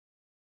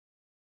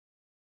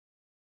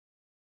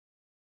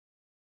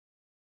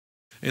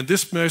And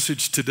this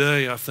message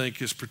today, I think,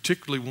 is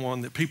particularly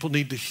one that people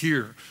need to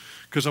hear,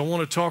 because I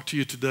want to talk to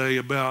you today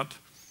about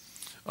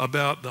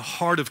the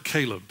heart of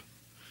Caleb.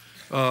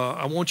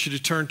 I want you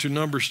to turn to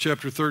Numbers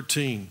chapter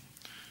 13,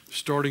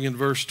 starting in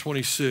verse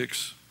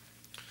 26.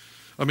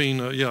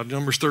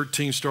 Numbers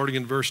 13, starting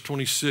in verse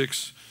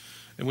 26.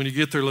 And when you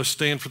get there, let's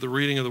stand for the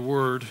reading of the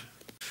word.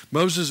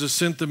 Moses has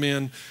sent them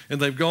in, and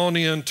they've gone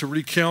in to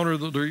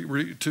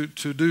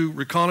to do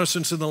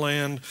reconnaissance in the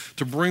land,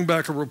 to bring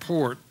back a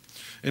report.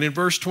 And in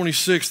verse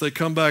 26, they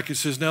come back. It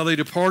says, "Now they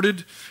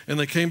departed, and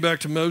they came back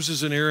to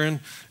Moses and Aaron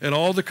and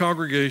all the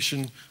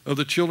congregation of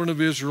the children of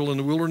Israel in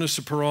the wilderness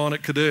of Paran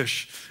at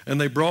Kadesh. And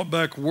they brought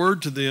back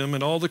word to them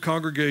and all the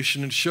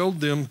congregation and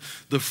showed them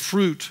the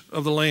fruit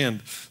of the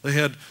land." They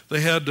had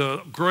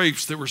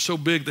grapes that were so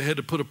big they had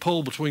to put a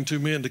pole between two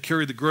men to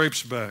carry the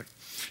grapes back.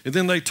 And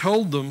then they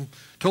told him,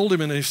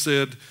 and they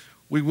said,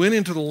 "We went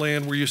into the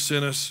land where you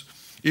sent us.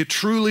 It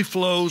truly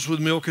flows with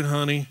milk and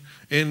honey,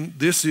 and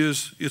this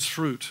is its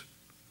fruit.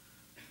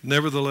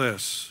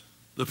 Nevertheless,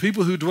 the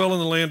people who dwell in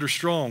the land are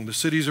strong. The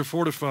cities are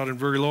fortified and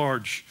very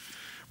large.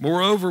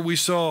 Moreover, we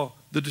saw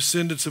the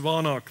descendants of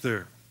Anak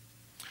there.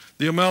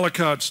 The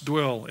Amalekites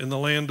dwell in the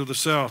land of the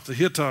south. The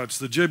Hittites,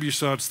 the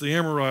Jebusites, the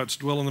Amorites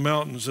dwell in the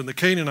mountains, and the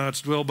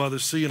Canaanites dwell by the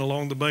sea and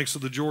along the banks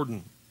of the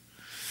Jordan."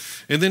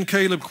 And then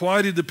Caleb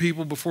quieted the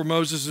people before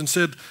Moses and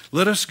said,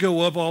 "Let us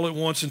go up all at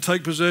once and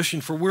take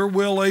possession, for we're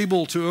well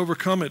able to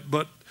overcome it."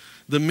 But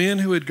the men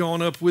who had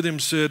gone up with him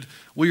said,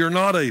 "We are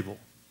not able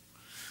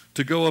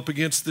to go up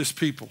against this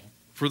people,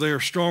 for they are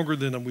stronger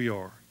than we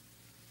are."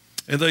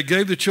 And they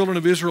gave the children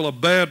of Israel a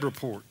bad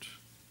report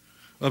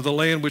of the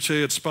land which they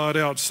had spied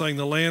out, saying,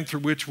 "The land through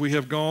which we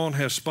have gone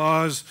has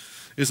spies,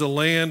 is a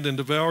land and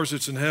devours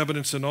its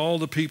inhabitants, and all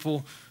the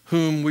people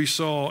whom we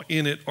saw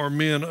in it are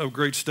men of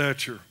great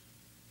stature.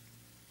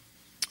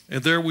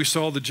 And there we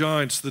saw the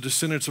giants, the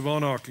descendants of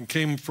Anak, who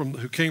came from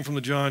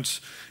the giants,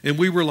 and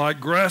we were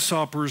like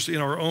grasshoppers in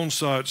our own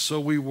sight, so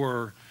we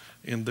were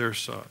in their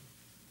sight."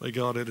 May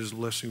God add his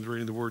blessing to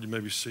reading the word. You may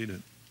be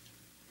seated.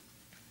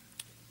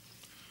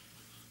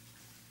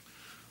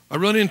 I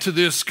run into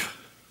this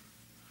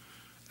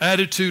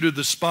attitude of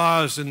the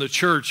spies in the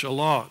church a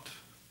lot.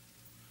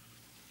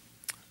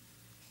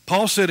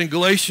 Paul said in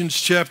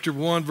Galatians chapter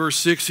 1, verse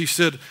 6, he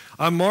said,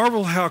 "I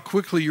marvel how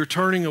quickly you're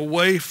turning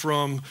away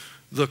from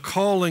the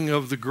calling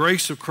of the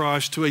grace of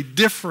Christ to a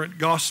different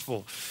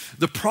gospel."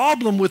 The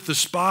problem with the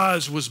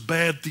spies was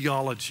bad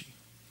theology.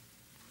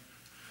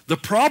 The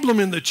problem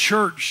in the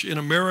church in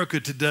America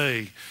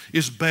today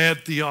is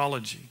bad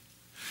theology.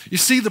 You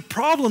see, the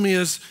problem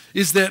is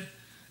that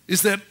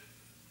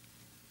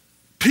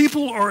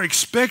people are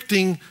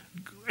expecting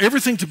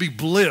everything to be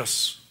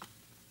bliss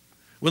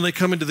when they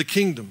come into the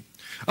kingdom.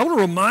 I want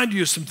to remind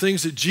you of some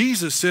things that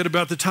Jesus said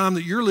about the time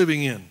that you're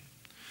living in.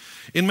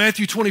 In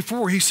Matthew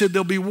 24, he said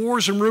there'll be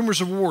wars and rumors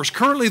of wars.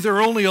 Currently, there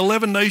are only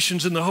 11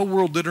 nations in the whole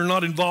world that are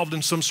not involved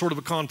in some sort of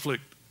a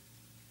conflict.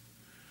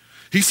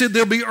 He said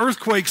there'll be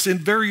earthquakes in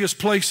various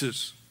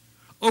places,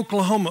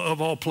 Oklahoma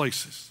of all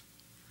places.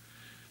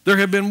 There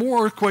have been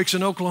more earthquakes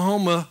in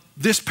Oklahoma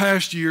this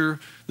past year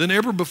than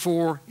ever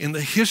before in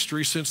the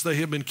history since they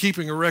have been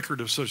keeping a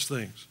record of such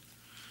things.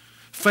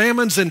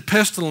 Famines and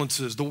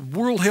pestilences. The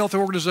World Health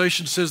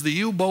Organization says the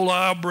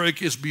Ebola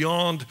outbreak is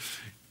beyond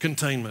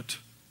containment.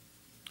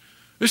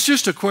 It's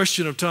just a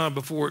question of time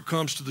before it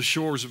comes to the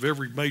shores of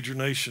every major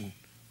nation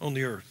on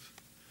the earth.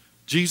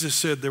 Jesus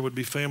said there would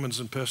be famines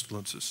and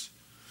pestilences.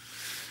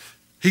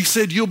 He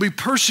said, "You'll be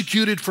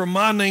persecuted for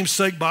my name's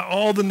sake by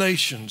all the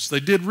nations." They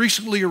did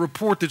recently a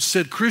report that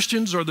said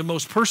Christians are the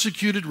most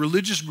persecuted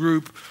religious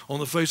group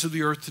on the face of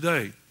the earth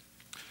today.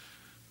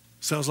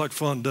 Sounds like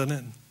fun, doesn't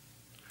it?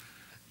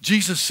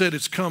 Jesus said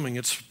it's coming,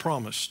 it's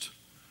promised.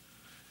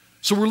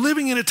 So we're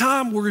living in a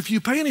time where if you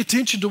pay any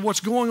attention to what's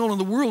going on in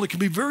the world, it can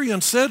be very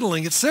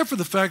unsettling, except for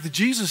the fact that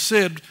Jesus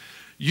said,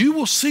 you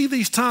will see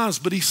these times,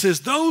 but he says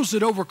those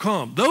that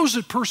overcome, those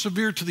that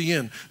persevere to the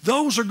end,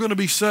 those are going to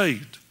be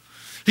saved.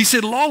 He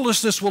said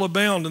lawlessness will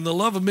abound and the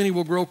love of many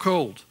will grow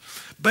cold.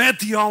 Bad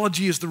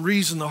theology is the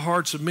reason the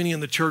hearts of many in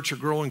the church are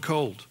growing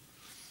cold.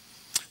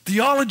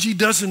 Theology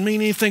doesn't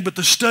mean anything but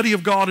the study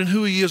of God and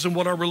who he is and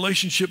what our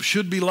relationship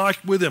should be like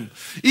with him.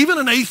 Even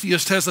an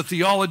atheist has a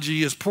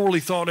theology as poorly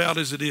thought out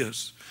as it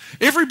is.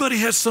 Everybody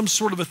has some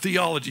sort of a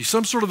theology,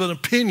 some sort of an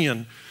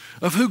opinion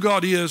of who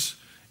God is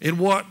and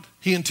what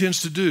he intends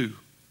to do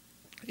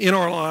in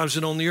our lives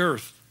and on the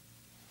earth.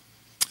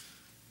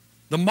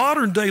 The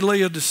modern day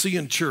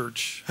Laodicean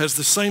church has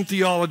the same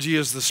theology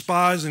as the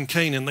spies in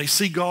Canaan. They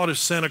see God as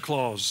Santa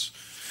Claus.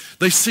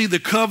 They see the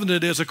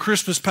covenant as a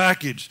Christmas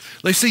package.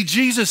 They see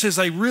Jesus as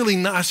a really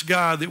nice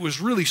guy that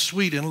was really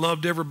sweet and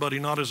loved everybody,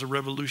 not as a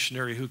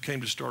revolutionary who came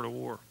to start a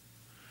war.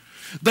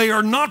 They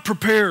are not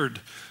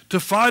prepared to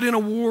fight in a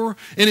war,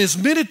 and as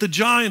minute the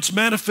giants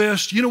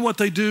manifest, you know what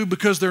they do?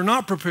 Because they're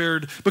not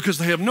prepared, because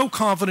they have no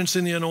confidence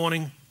in the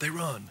anointing, they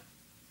run.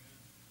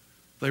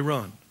 They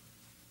run.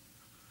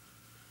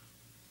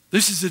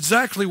 This is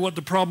exactly what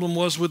the problem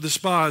was with the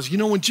spies. You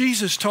know, when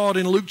Jesus taught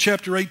in Luke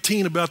chapter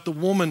 18 about the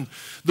woman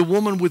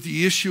with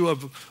the issue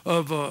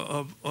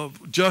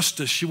of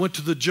justice, she went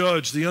to the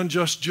judge, the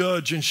unjust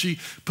judge, and she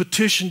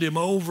petitioned him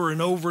over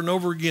and over and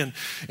over again.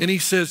 And he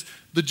says,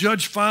 the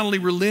judge finally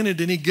relented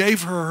and he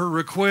gave her her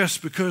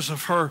request because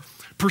of her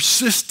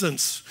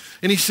persistence.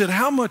 And he said,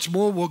 how much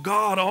more will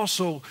God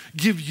also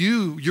give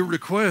you your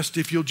request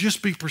if you'll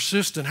just be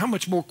persistent? How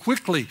much more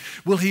quickly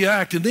will he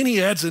act? And then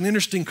he adds an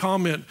interesting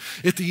comment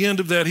at the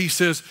end of that. He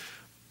says,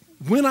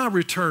 when I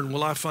return,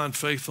 will I find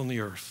faith on the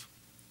earth?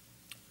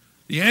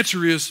 The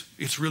answer is,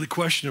 it's really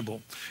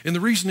questionable. And the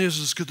reason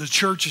is because the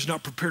church is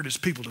not prepared its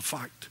people to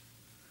fight.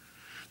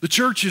 The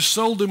church has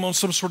sold them on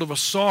some sort of a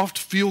soft,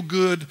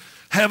 feel-good,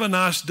 have a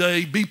nice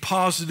day, be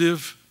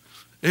positive,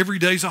 every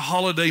day's a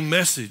holiday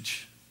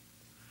message.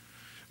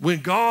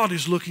 When God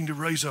is looking to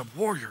raise up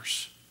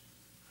warriors,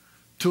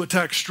 to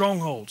attack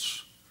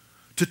strongholds,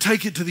 to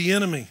take it to the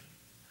enemy.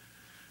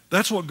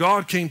 That's what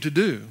God came to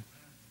do.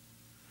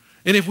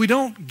 And if we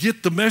don't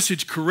get the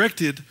message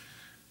corrected,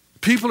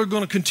 people are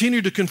going to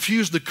continue to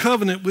confuse the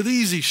covenant with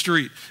Easy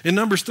Street. In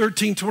Numbers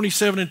 13,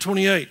 27 and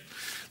 28,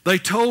 they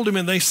told him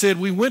and they said,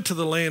 we went to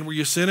the land where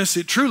you sent us.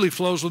 It truly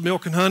flows with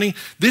milk and honey.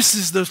 This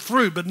is the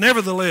fruit. But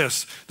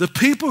nevertheless, the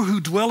people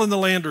who dwell in the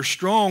land are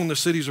strong. The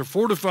cities are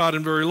fortified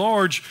and very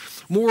large.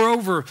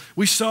 Moreover,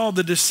 we saw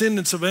the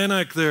descendants of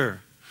Anak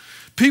there.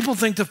 People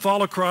think to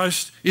follow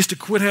Christ is to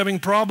quit having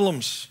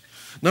problems.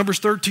 Numbers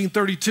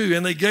 13:32,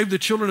 and they gave the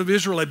children of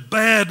Israel a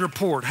bad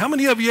report. How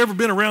many of you ever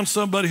been around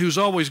somebody who's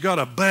always got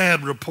a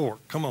bad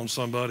report? Come on,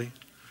 somebody.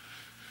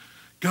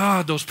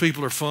 God, those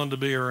people are fun to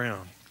be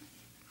around.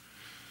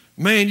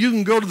 Man, you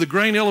can go to the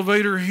grain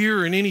elevator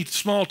here in any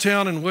small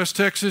town in West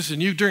Texas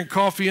and you drink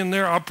coffee in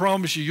there. I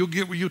promise you,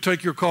 you'll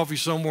take your coffee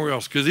somewhere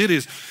else because it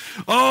is,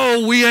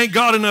 oh, we ain't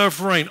got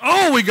enough rain.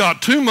 Oh, we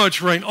got too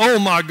much rain. Oh,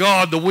 my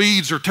God, the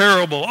weeds are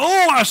terrible.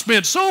 Oh, I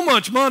spent so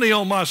much money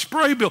on my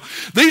spray bill.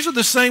 These are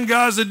the same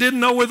guys that didn't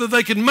know whether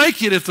they could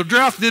make it if the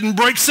drought didn't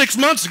break 6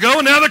 months ago,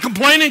 and now they're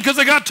complaining because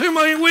they got too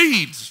many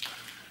weeds.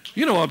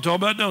 You know what I'm talking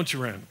about, don't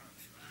you, Randall?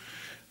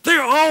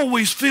 They're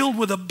always filled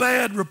with a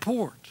bad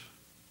report.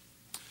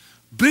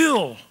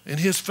 Bill and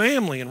his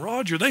family and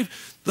Roger, they've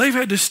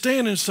had to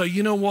stand and say,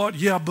 you know what?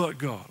 Yeah, but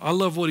God. I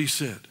love what he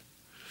said.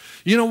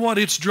 You know what?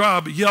 It's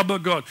dry, but yeah,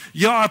 but God.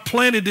 Yeah, I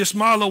planted this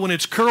Milo and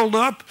it's curled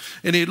up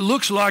and it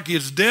looks like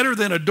it's deader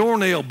than a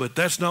doornail, but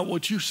that's not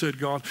what you said,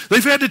 God.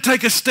 They've had to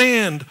take a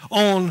stand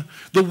on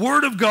the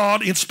word of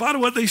God in spite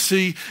of what they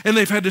see, and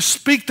they've had to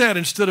speak that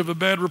instead of a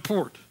bad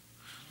report.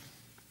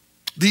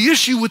 The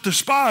issue with the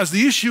spies,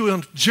 the issue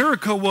in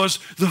Jericho was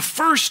the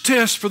first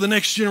test for the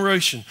next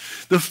generation.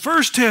 The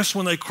first test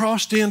when they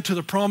crossed into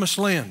the promised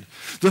land.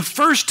 The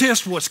first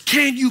test was,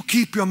 can you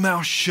keep your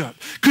mouth shut?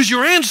 Because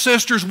your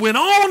ancestors went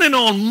on and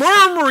on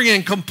murmuring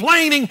and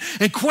complaining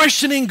and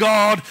questioning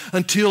God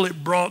until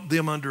it brought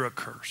them under a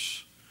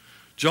curse.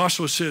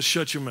 Joshua says,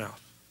 shut your mouth.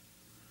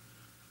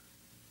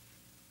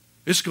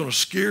 It's going to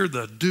scare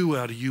the dew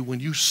out of you when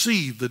you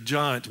see the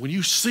giants, when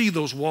you see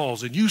those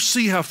walls, and you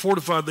see how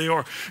fortified they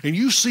are, and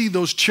you see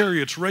those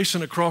chariots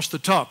racing across the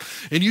top,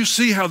 and you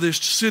see how this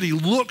city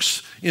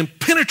looks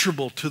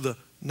impenetrable to the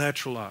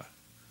natural eye.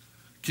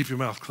 Keep your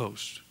mouth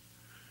closed.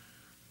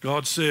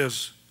 God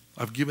says,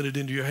 I've given it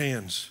into your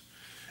hands.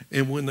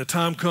 And when the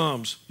time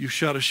comes, you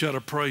shout a shout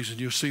of praise, and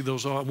you'll see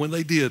those. When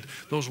they did,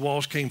 those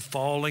walls came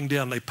falling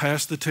down. They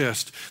passed the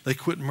test. They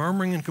quit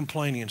murmuring and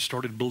complaining and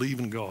started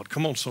believing God.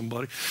 Come on,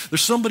 somebody.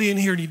 There's somebody in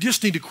here, and you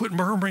just need to quit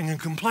murmuring and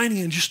complaining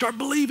and just start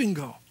believing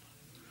God.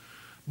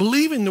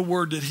 Believing the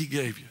word that he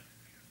gave you.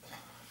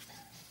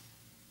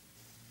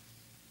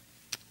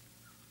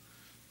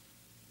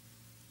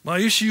 My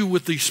issue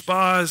with these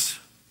spies,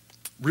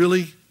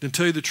 really, to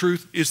tell you the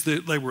truth, is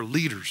that they were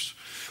leaders.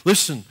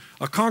 Listen,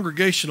 a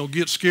congregation will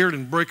get scared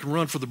and break and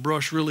run for the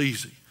brush real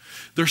easy.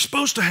 They're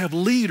supposed to have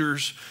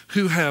leaders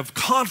who have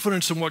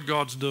confidence in what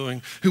God's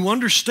doing, who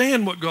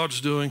understand what God's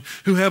doing,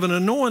 who have an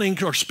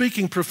anointing or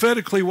speaking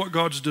prophetically what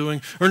God's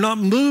doing, are not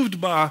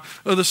moved by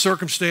the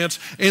circumstance,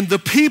 and the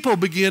people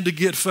begin to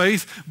get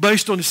faith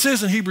based on, it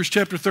says in Hebrews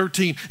chapter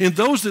 13, and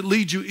those that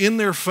lead you in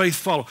their faith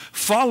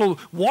follow,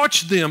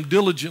 watch them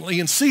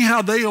diligently and see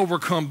how they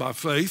overcome by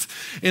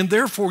faith, and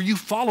therefore you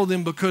follow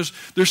them because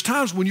there's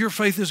times when your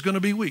faith is going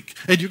to be weak,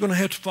 and you're going to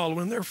have to follow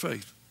in their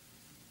faith.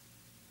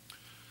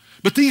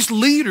 But these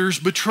leaders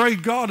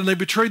betrayed God and they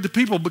betrayed the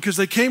people because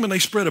they came and they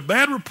spread a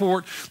bad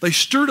report. They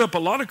stirred up a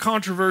lot of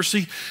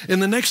controversy.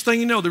 And the next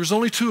thing you know, there was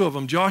only two of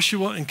them,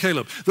 Joshua and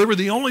Caleb. They were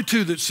the only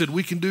two that said,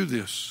 we can do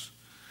this.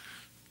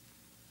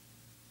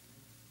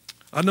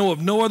 I know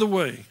of no other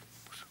way.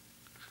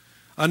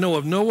 I know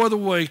of no other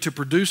way to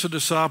produce a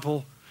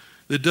disciple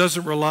that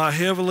doesn't rely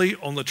heavily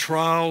on the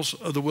trials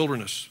of the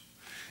wilderness.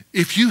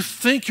 If you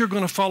think you're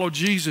going to follow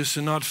Jesus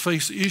and not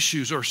face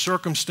issues or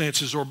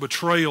circumstances or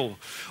betrayal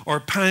or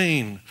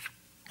pain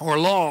or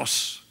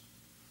loss,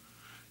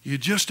 you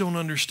just don't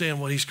understand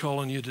what he's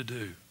calling you to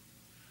do.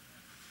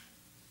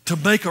 To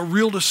make a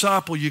real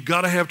disciple, you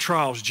got to have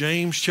trials.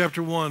 James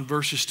chapter 1,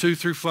 verses 2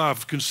 through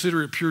 5.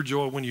 Consider it pure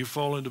joy when you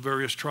fall into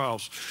various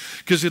trials,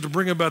 because it'll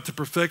bring about the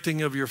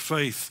perfecting of your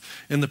faith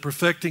and the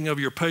perfecting of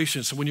your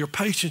patience. And when your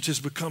patience has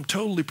become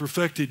totally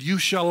perfected, you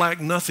shall lack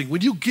nothing.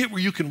 When you get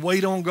where you can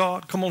wait on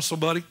God, come on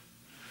somebody.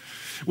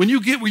 When you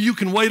get where you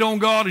can wait on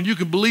God and you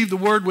can believe the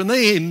word when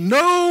there ain't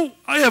no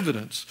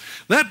evidence.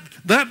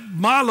 That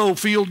Milo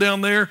field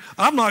down there,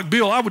 I'm like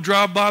Bill, I would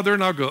drive by there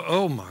and I'd go,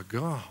 oh my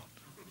God.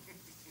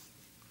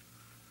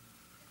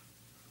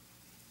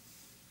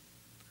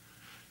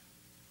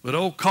 But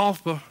old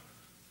Kafka,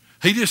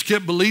 he just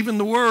kept believing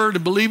the word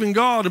and believing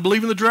God and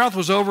believing the drought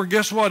was over. And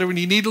guess what? When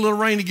you need a little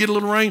rain, you get a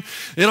little rain.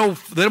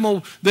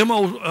 Them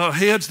old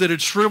heads that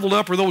had shriveled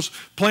up, or those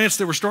plants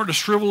that were starting to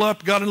shrivel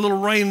up, got a little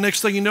rain.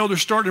 Next thing you know, they're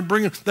starting to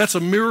bring it. That's a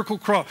miracle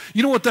crop.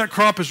 You know what that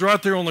crop is right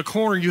there on the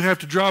corner you have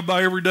to drive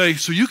by every day.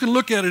 So you can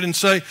look at it and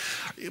say,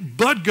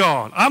 but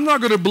God, I'm not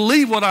going to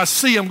believe what I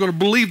see. I'm going to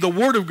believe the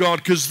word of God,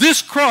 because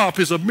this crop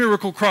is a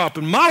miracle crop.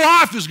 And my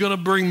life is going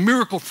to bring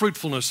miracle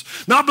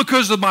fruitfulness, not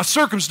because of my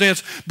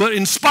circumstance, but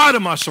in spite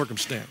of my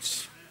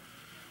circumstance,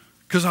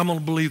 because I'm going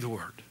to believe the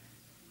word.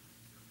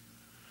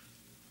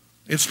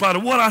 In spite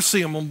of what I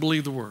see, I'm going to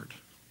believe the word.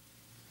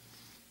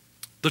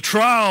 The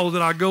trial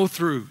that I go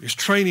through is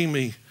training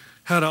me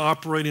how to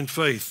operate in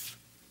faith.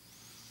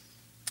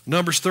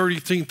 Numbers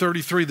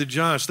 13:33, the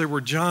giants, there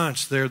were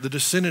giants there, the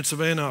descendants of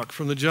Anak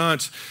from the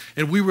giants,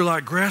 and we were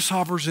like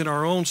grasshoppers in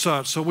our own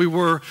sight, so we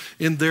were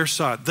in their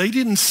sight. They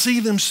didn't see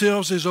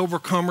themselves as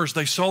overcomers,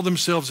 they saw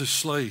themselves as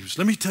slaves.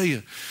 Let me tell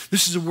you,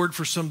 this is a word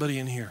for somebody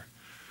in here.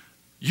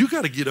 You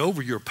got to get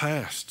over your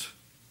past.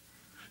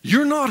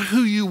 You're not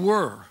who you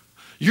were.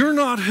 You're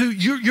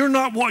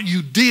not what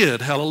you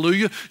did,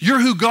 hallelujah. You're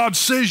who God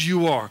says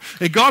you are.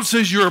 And God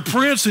says you're a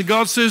prince, and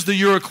God says that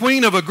you're a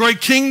queen of a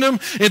great kingdom,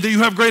 and that you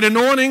have great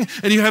anointing,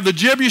 and you have the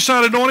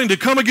Jebusite anointing to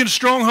come against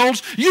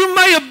strongholds. You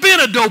may have been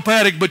a dope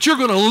addict, but you're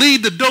going to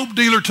lead the dope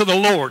dealer to the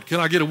Lord.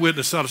 Can I get a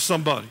witness out of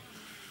somebody?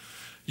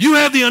 You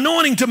have the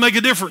anointing to make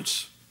a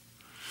difference.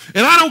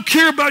 And I don't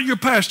care about your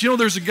past. You know,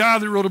 there's a guy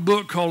that wrote a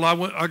book called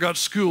I Got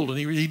Schooled, and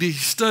he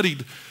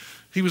studied.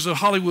 He was a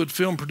Hollywood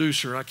film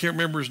producer. I can't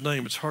remember his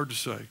name. It's hard to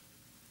say.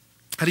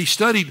 And he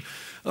studied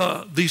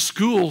these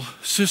school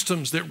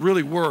systems that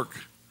really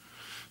work,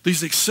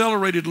 these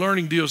accelerated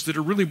learning deals that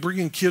are really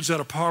bringing kids out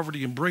of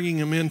poverty and bringing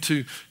them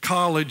into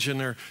college,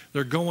 and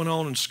they're going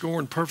on and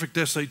scoring perfect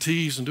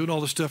SATs and doing all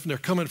this stuff, and they're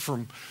coming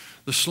from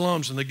the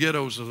slums and the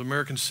ghettos of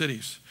American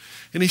cities.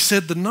 And he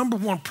said the number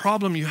one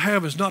problem you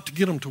have is not to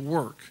get them to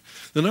work.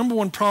 The number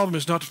one problem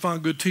is not to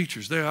find good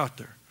teachers. They're out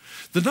there.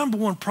 The number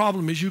one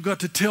problem is you've got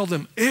to tell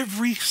them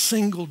every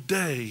single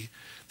day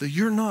that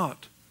you're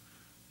not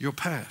your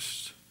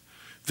past,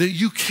 that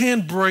you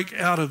can break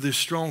out of this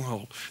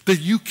stronghold,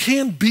 that you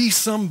can be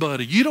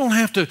somebody. You don't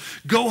have to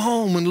go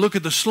home and look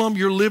at the slum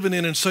you're living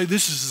in and say,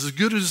 this is as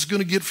good as it's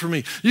going to get for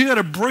me. You got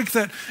to break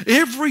that.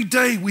 Every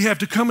day we have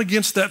to come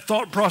against that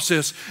thought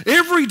process.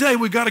 Every day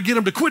we got to get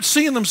them to quit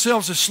seeing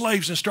themselves as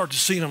slaves and start to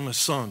see them as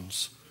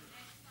sons.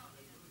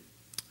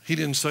 He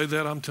didn't say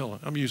that,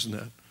 I'm using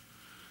that.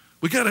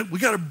 We got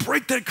to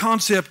break that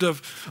concept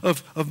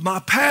of my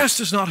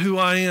past is not who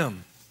I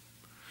am.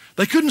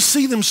 They couldn't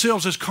see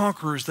themselves as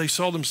conquerors. They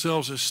saw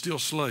themselves as still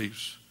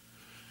slaves.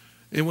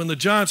 And when the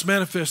giants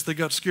manifest, they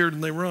got scared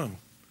and they run.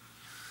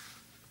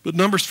 But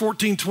Numbers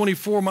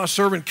 14:24, my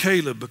servant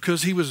Caleb,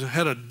 because he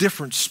had a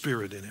different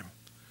spirit in him,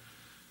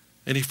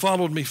 and he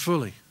followed me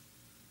fully,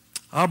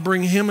 I'll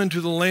bring him into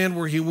the land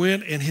where he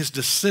went, and his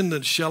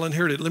descendants shall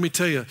inherit it. Let me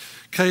tell you,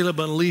 Caleb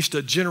unleashed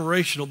a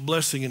generational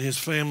blessing in his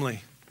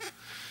family.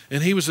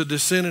 And he was a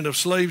descendant of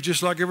slaves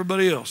just like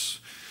everybody else.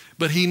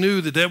 But he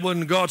knew that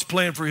wasn't God's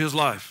plan for his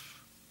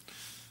life.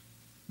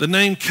 The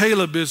name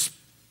Caleb is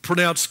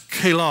pronounced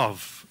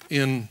Kalav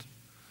in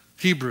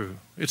Hebrew.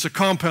 It's a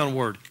compound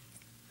word.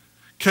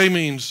 K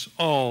means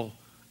all,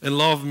 and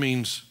Lav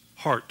means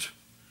heart.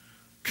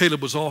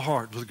 Caleb was all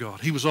heart with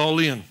God. He was all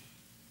in.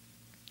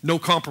 No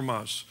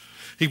compromise.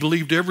 He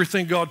believed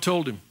everything God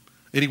told him,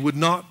 and he would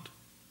not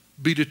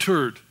be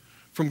deterred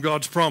from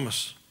God's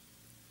promise.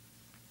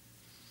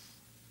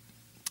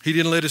 He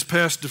didn't let his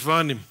past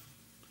define him.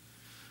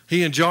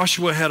 He and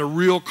Joshua had a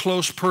real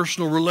close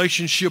personal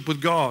relationship with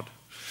God.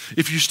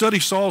 If you study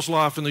Saul's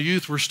life in the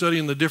youth, we're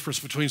studying the difference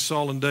between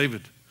Saul and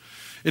David.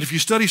 And if you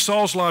study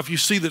Saul's life, you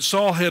see that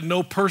Saul had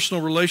no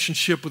personal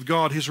relationship with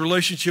God. His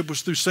relationship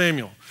was through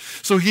Samuel.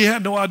 So he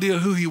had no idea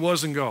who he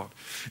was in God.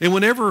 And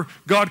whenever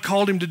God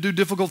called him to do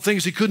difficult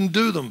things, he couldn't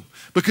do them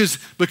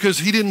because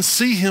he didn't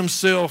see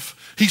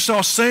himself. He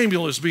saw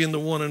Samuel as being the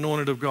one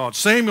anointed of God.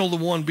 Samuel the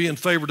one being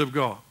favored of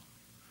God.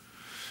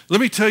 Let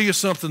me tell you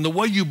something. The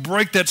way you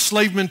break that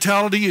slave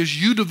mentality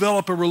is you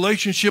develop a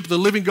relationship with the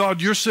living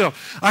God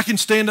yourself. I can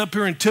stand up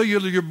here and tell you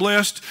that you're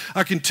blessed.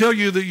 I can tell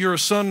you that you're a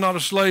son, not a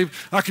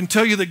slave. I can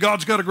tell you that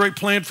God's got a great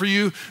plan for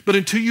you. But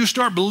until you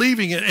start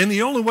believing it, and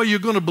the only way you're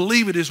going to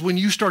believe it is when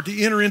you start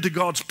to enter into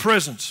God's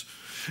presence.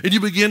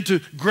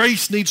 And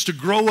grace needs to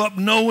grow up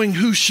knowing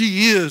who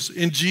she is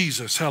in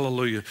Jesus.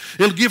 Hallelujah.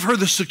 It'll give her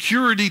the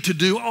security to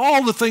do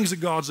all the things that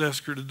God's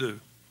asked her to do.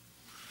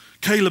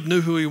 Caleb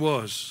knew who he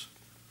was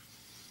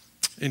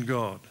in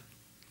God.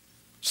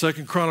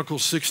 2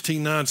 Chronicles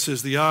 16:9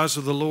 says, the eyes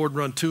of the Lord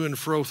run to and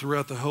fro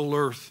throughout the whole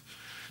earth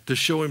to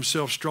show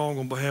himself strong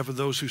on behalf of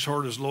those whose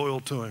heart is loyal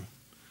to him.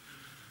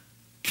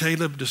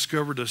 Caleb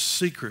discovered a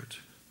secret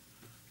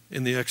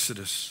in the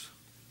Exodus.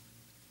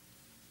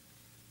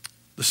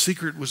 The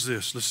secret was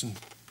this. Listen,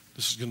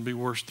 this is going to be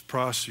worth the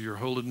price of your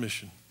whole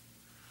admission.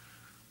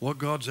 What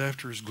God's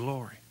after is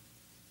glory.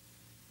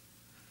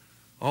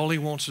 All he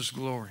wants is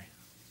glory.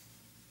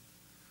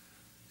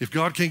 If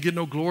God can't get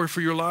no glory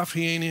for your life,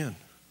 he ain't in.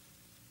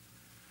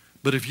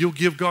 But if you'll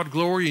give God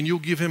glory and you'll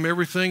give him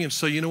everything and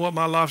say, you know what,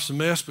 my life's a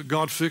mess, but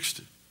God fixed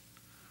it.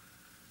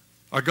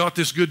 I got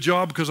this good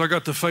job because I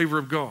got the favor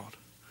of God.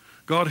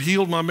 God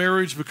healed my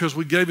marriage because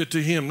we gave it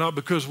to him, not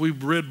because we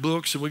read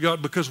books,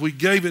 and because we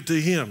gave it to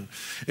him.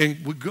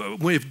 And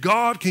if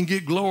God can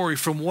get glory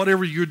from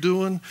whatever you're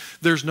doing,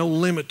 there's no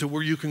limit to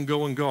where you can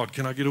go in God.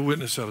 Can I get a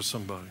witness out of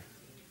somebody?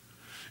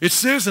 It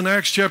says in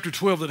Acts chapter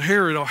 12 that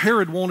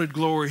Herod wanted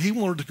glory. He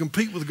wanted to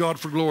compete with God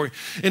for glory.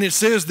 And it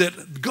says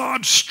that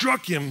God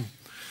struck him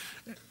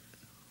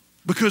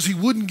because he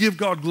wouldn't give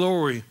God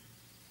glory.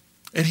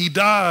 And he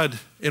died,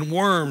 and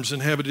worms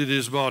inhabited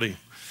his body.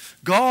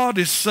 God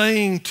is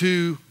saying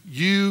to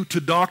you, to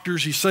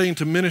doctors, he's saying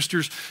to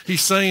ministers,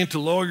 he's saying to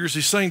lawyers,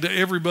 he's saying to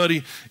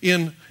everybody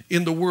in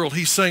the world,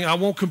 he's saying, I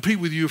won't compete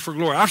with you for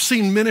glory. I've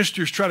seen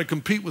ministers try to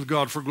compete with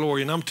God for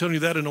glory, and I'm telling you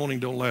that anointing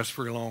don't last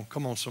very long.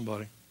 Come on,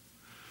 somebody.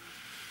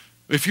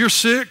 If you're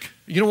sick,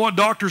 you know what?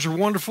 Doctors are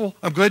wonderful.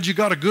 I'm glad you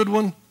got a good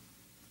one.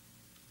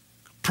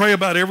 Pray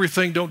about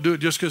everything. Don't do it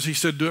just because he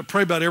said do it.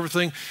 Pray about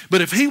everything. But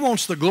if he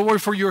wants the glory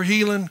for your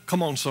healing,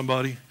 come on,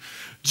 somebody.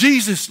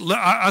 Jesus,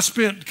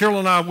 Carol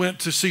and I went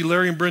to see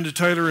Larry and Brenda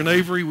Taylor in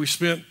Avery. We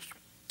spent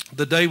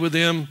the day with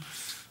them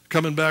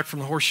coming back from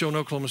the horse show in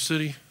Oklahoma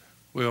City.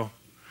 Well,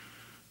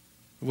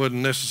 it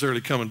wasn't necessarily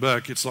coming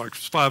back. It's like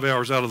 5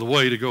 hours out of the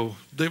way to go.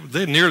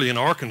 They're nearly in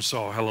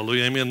Arkansas,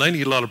 hallelujah, amen. They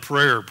need a lot of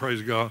prayer,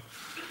 praise God.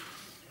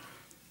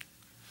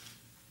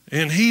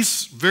 And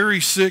he's very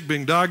sick,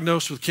 being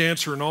diagnosed with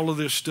cancer and all of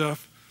this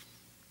stuff.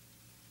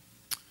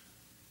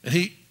 But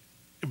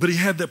he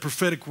had that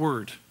prophetic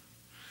word.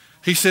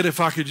 He said, if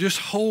I could just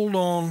hold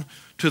on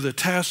to the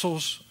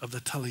tassels of the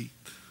talit.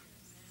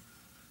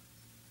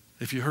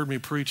 If you heard me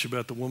preach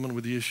about the woman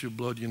with the issue of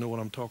blood, you know what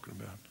I'm talking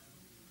about.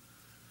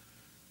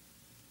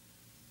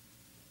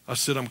 I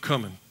said, I'm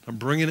coming. I'm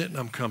bringing it and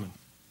I'm coming.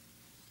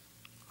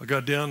 I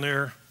got down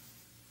there,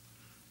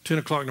 10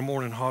 o'clock in the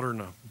morning, hotter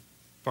than a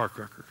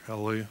firecracker.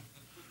 Hallelujah.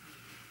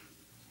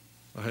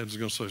 I was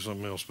going to say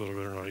something else, but I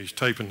better not. He's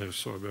taping this,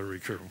 so I better be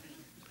careful.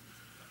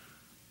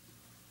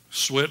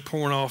 Sweat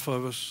pouring off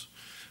of us.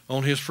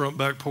 On his front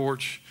back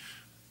porch,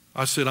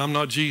 I said, I'm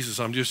not Jesus,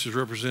 I'm just his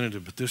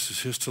representative, but this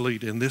is his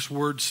talit. And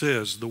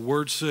the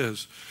word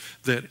says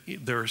that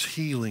there's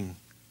healing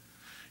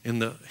in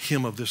the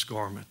hem of this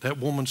garment. That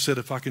woman said,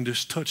 if I can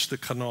just touch the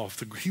kanaf,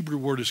 the Hebrew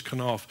word is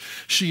kanaf.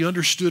 She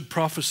understood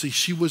prophecy.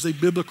 She was a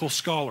biblical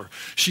scholar.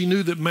 She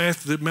knew that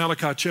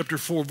Malachi chapter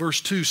 4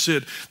 verse 2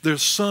 said, the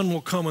son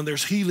will come and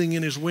there's healing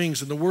in his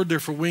wings. And the word there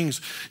for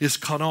wings is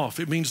kanaf.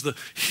 It means the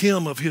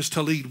hem of his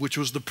talit, which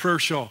was the prayer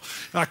shawl.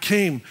 I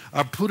came,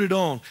 I put it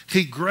on.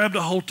 He grabbed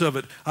a hold of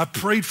it. I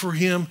prayed for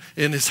him,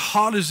 and as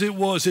hot as it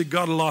was, it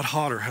got a lot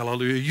hotter.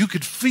 Hallelujah. You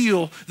could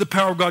feel the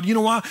power of God. You know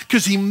why?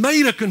 Because he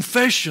made a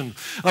confession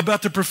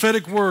about the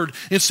prophetic word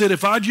and said,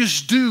 if I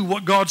just do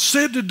what God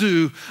said to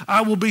do,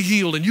 I will be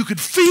healed. And you could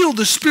feel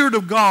the Spirit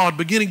of God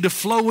beginning to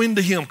flow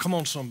into him. Come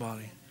on,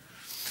 somebody.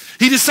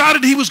 He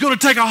decided he was going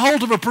to take a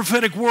hold of a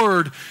prophetic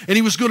word, and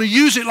he was going to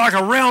use it like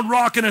a round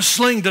rock in a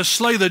sling to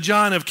slay the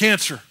giant of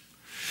cancer.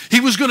 He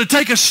was going to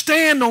take a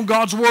stand on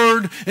God's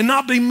word and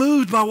not be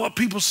moved by what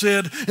people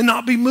said and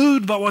not be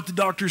moved by what the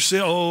doctors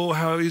said. Oh,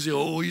 how is he?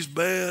 Oh, he's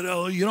bad.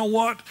 Oh, you know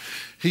what?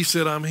 He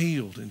said, I'm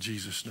healed in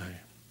Jesus' name.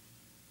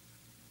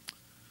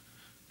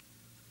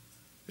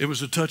 It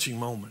was a touching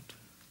moment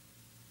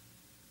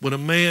when a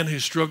man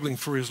who's struggling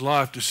for his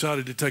life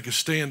decided to take a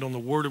stand on the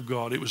word of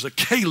God. It was a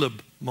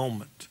Caleb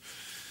moment.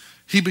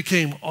 He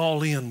became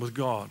all in with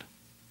God,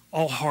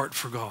 all heart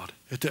for God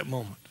at that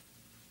moment.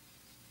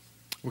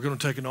 We're going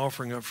to take an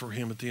offering up for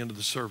him at the end of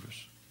the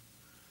service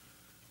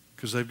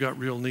because they've got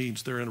real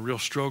needs. They're in a real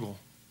struggle.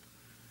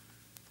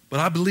 But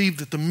I believe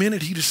that the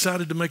minute he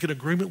decided to make an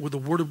agreement with the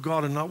word of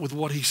God and not with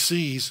what he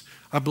sees,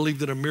 I believe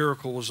that a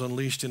miracle was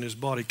unleashed in his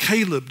body.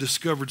 Caleb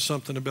discovered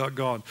something about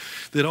God,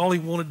 that all he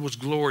wanted was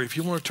glory. If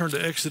you want to turn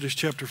to Exodus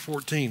chapter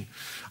 14,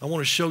 I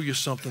want to show you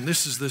something.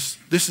 This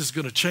is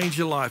going to change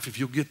your life if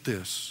you'll get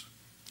this.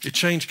 It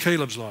changed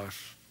Caleb's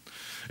life.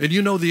 And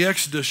you know the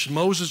Exodus,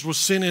 Moses was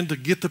sent in to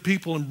get the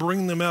people and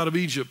bring them out of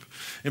Egypt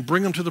and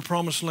bring them to the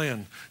promised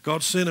land.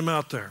 God sent him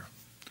out there.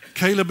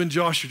 Caleb and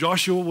Joshua.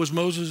 Joshua was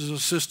Moses'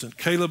 assistant.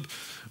 Caleb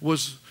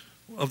was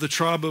of the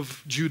tribe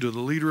of Judah, the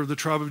leader of the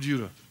tribe of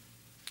Judah.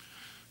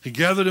 He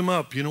gathered them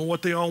up. You know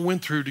what they all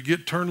went through to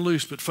get turned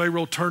loose, but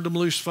Pharaoh turned them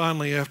loose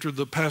finally after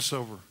the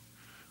Passover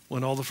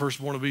when all the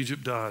firstborn of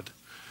Egypt died.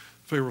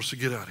 Pharaoh said,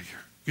 get out of here.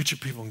 Get your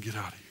people and get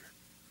out of here.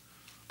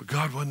 But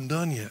God wasn't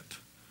done yet.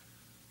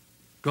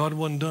 God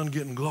wasn't done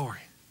getting glory.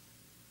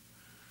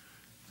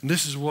 And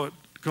this is what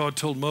God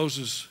told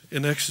Moses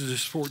in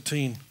Exodus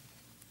 14,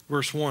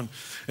 verse 1.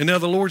 And now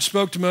the Lord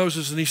spoke to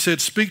Moses, and he said,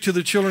 speak to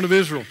the children of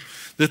Israel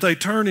that they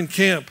turn and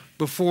camp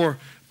before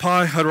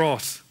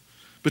Pi-hahiroth,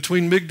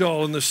 between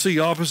Migdol and the sea,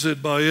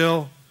 opposite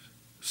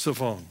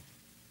Baal-zephon.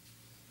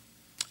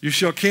 You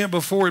shall camp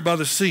before it by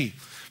the sea.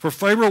 For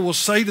Pharaoh will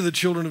say to the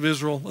children of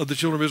Israel,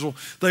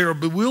 they are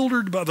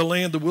bewildered by the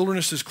land, the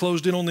wilderness is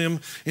closed in on them,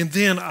 and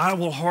then I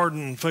will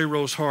harden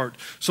Pharaoh's heart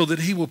so that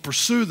he will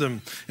pursue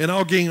them, and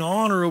I'll gain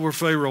honor over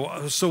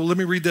Pharaoh. So let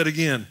me read that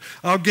again.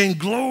 I'll gain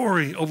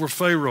glory over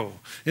Pharaoh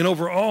and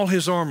over all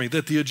his army,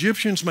 that the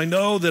Egyptians may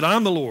know that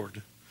I'm the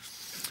Lord,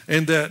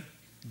 and that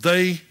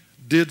they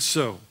did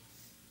so.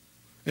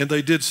 And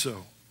they did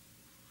so.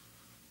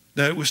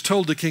 Now it was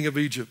told the king of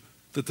Egypt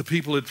that the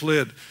people had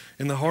fled,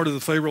 and the heart of the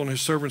Pharaoh and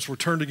his servants were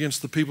turned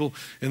against the people,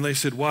 and they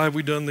said, why have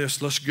we done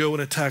this? Let's go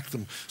and attack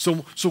them.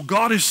 So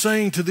God is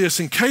saying to this,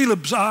 and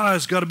Caleb's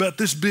eyes got about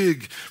this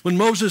big when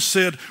Moses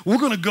said, we're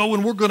going to go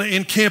and we're going to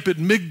encamp at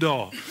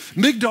Migdol.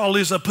 Migdol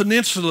is a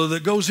peninsula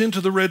that goes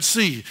into the Red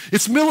Sea.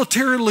 It's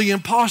militarily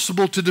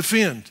impossible to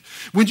defend.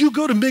 When you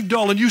go to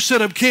Migdol and you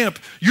set up camp,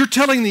 you're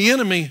telling the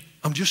enemy,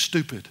 I'm just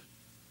stupid,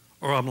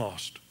 or I'm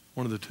lost.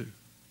 One of the two.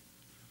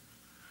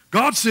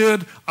 God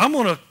said, I'm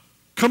going to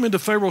come into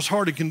Pharaoh's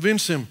heart and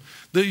convince him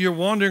that you're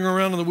wandering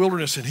around in the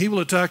wilderness, and he will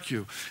attack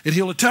you. And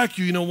he'll attack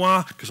you, you know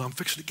why? Because I'm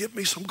fixing to get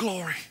me some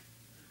glory.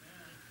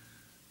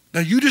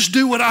 Now you just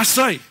do what I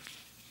say.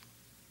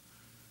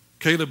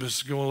 Caleb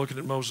is going looking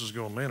at Moses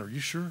going, man, are you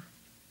sure?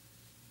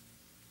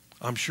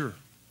 I'm sure.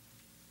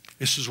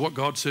 This is what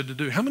God said to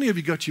do. How many of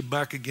you got your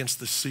back against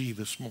the sea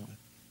this morning?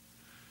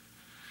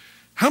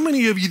 How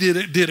many of you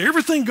did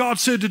everything God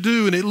said to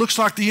do, and it looks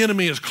like the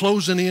enemy is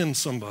closing in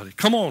somebody?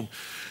 Come on.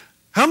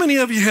 How many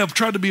of you have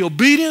tried to be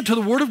obedient to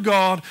the Word of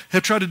God,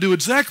 have tried to do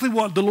exactly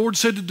what the Lord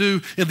said to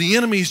do, and the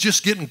enemy is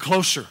just getting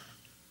closer?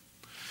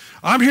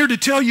 I'm here to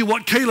tell you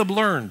what Caleb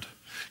learned.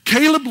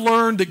 Caleb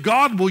learned that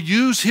God will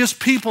use his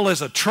people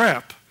as a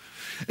trap.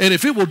 And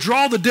if it will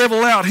draw the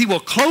devil out, he will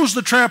close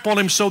the trap on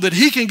him so that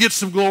he can get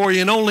some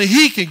glory, and only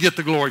he can get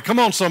the glory. Come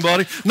on,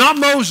 somebody. Not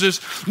Moses.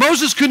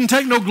 Moses couldn't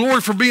take no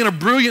glory for being a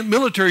brilliant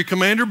military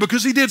commander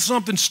because he did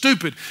something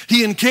stupid.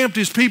 He encamped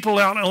his people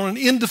out on an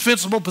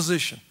indefensible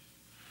position.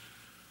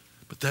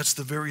 But that's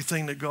the very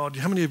thing that God,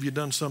 how many of you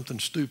done something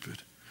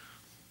stupid?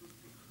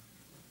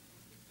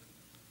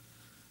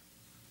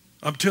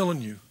 I'm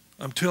telling you,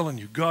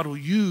 God will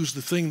use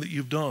the thing that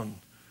you've done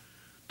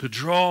to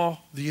draw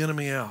the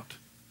enemy out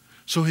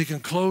so he can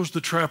close the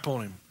trap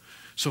on him,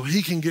 so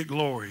he can get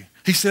glory.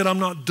 He said, I'm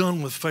not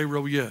done with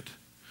Pharaoh yet.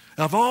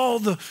 Of all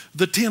the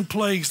 10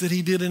 plagues that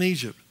he did in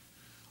Egypt,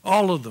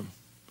 all of them,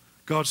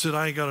 God said,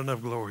 I ain't got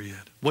enough glory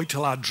yet. Wait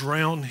till I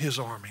drown his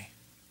army.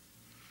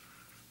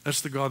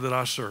 That's the God that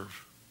I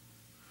serve.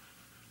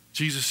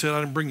 Jesus said, I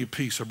didn't bring you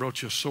peace, I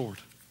brought you a sword.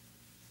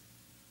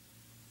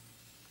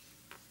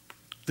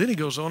 Then he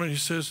goes on and he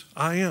says,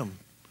 I am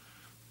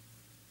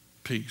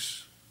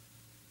peace.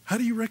 How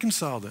do you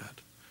reconcile that?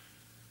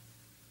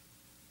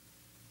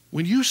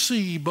 When you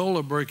see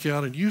Ebola break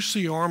out and you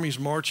see armies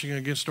marching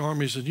against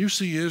armies and you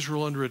see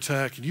Israel under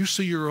attack and you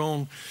see your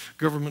own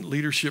government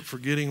leadership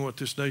forgetting what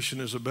this nation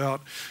is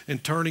about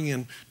and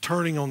turning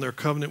on their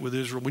covenant with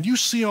Israel, when you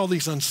see all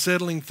these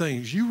unsettling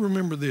things, you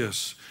remember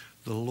this: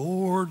 the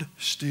Lord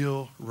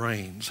still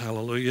reigns.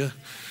 Hallelujah.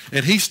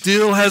 And he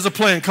still has a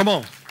plan. Come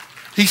on.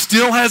 He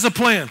still has a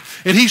plan.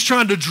 And he's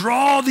trying to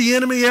draw the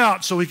enemy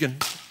out so he can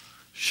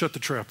shut the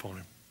trap on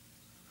him.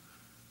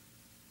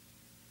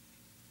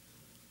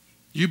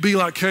 You be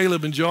like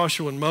Caleb and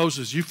Joshua and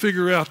Moses. You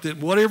figure out that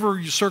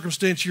whatever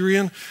circumstance you're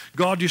in,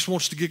 God just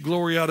wants to get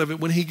glory out of it.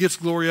 When he gets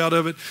glory out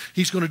of it,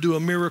 he's going to do a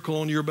miracle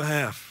on your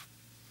behalf.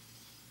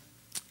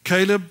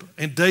 Caleb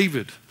and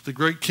David, the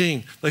great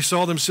king, they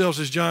saw themselves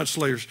as giant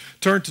slayers.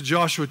 Turn to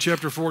Joshua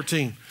chapter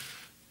 14.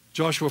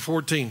 Joshua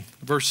 14,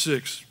 verse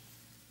 6.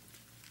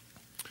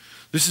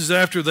 This is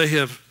after they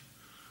have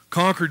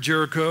conquered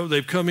Jericho.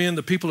 They've come in.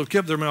 The people have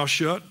kept their mouth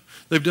shut.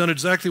 They've done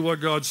exactly what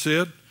God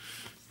said.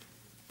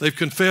 They've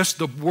confessed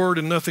the word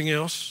and nothing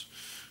else.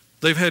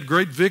 They've had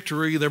great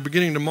victory. They're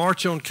beginning to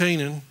march on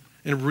Canaan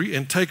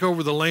and take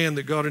over the land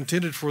that God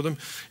intended for them.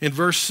 In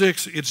verse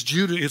 6, it's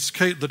Judah, it's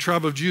the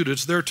tribe of Judah.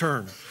 It's their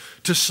turn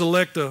to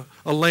select a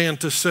land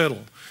to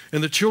settle.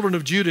 And the children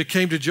of Judah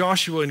came to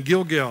Joshua in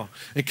Gilgal,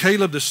 and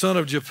Caleb the son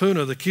of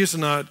Jephunneh the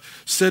Kenizzite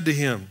said to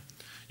him,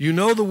 you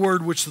know the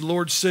word which the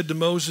Lord said to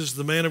Moses,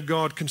 the man of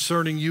God,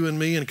 concerning you and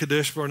me in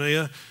Kadesh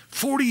Barnea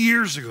 40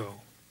 years ago,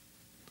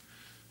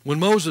 when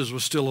Moses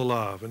was still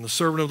alive and the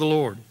servant of the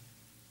Lord.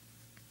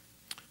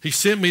 He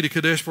sent me to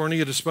Kadesh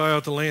Barnea to spy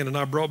out the land, and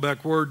I brought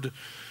back word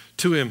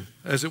to him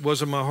as it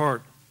was in my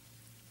heart.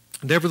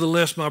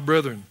 Nevertheless, my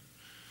brethren,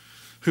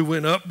 who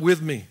went up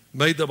with me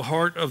made the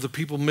heart of the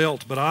people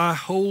melt, but I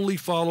wholly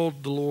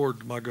followed the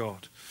Lord my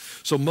God.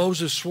 So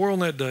Moses swore on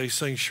that day,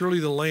 saying, surely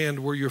the land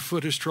where your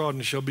foot has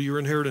trodden shall be your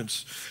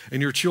inheritance,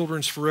 and your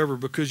children's forever,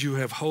 because you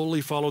have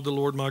wholly followed the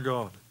Lord my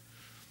God.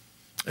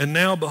 And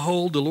now,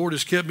 behold, the Lord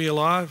has kept me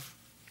alive.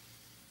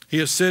 He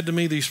has said to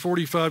me these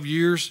 45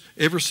 years,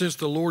 ever since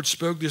the Lord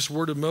spoke this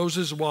word of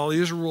Moses, while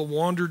Israel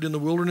wandered in the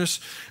wilderness,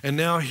 and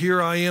now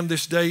here I am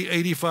this day,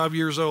 85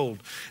 years old,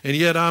 and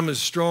yet I'm as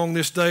strong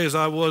this day as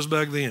I was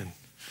back then.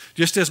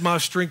 Just as my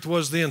strength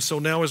was then, so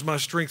now is my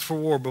strength for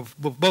war,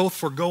 both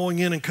for going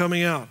in and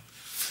coming out.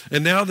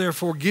 And now,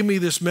 therefore, give me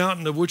this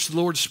mountain of which the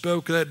Lord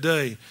spoke that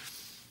day.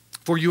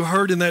 For you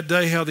heard in that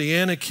day how the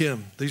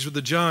Anakim, these were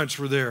the giants,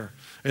 were there,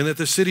 and that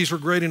the cities were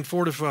great and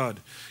fortified.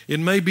 It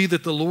may be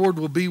that the Lord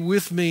will be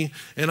with me,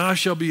 and I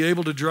shall be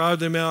able to drive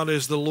them out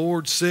as the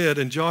Lord said.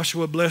 And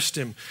Joshua blessed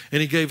him,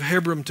 and he gave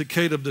Hebron to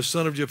Caleb, the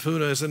son of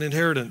Jephunneh, as an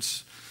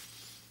inheritance.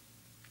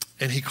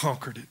 And he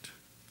conquered it.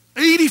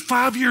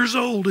 85 years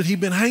old, and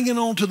he'd been hanging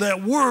on to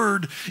that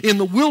word in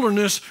the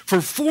wilderness for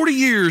 40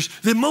 years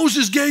that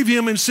Moses gave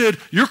him and said,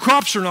 your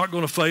crops are not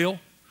going to fail.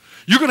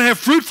 You're going to have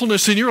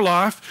fruitfulness in your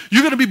life.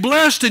 You're going to be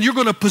blessed, and you're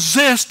going to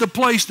possess the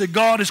place that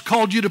God has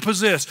called you to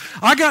possess.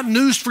 I got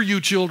news for you,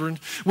 children.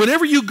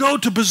 Whenever you go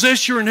to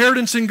possess your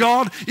inheritance in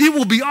God, it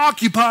will be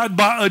occupied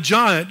by a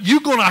giant. You're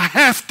going to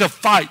have to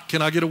fight.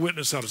 Can I get a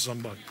witness out of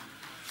somebody?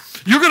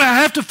 You're going to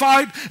have to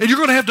fight, and you're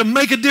going to have to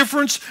make a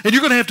difference, and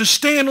you're going to have to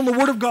stand on the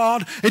Word of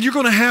God, and you're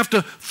going to have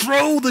to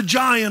throw the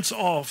giants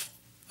off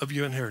of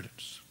your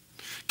inheritance.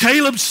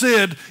 Caleb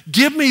said,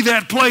 give me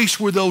that place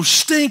where those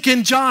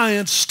stinking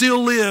giants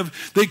still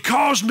live that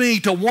caused me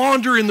to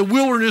wander in the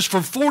wilderness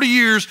for 40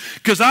 years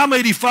because I'm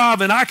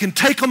 85 and I can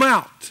take them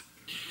out.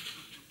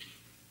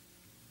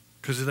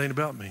 Because it ain't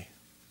about me.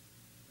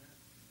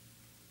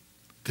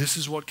 This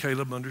is what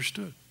Caleb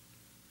understood.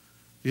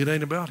 It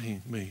ain't about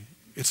me.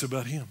 It's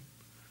about him.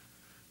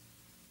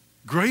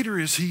 Greater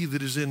is he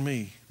that is in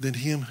me than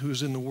him who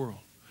is in the world.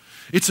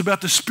 It's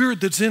about the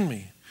spirit that's in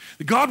me.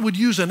 God would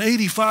use an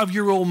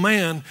 85-year-old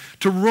man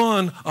to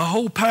run a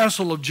whole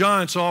passel of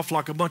giants off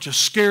like a bunch of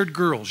scared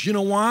girls. You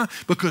know why?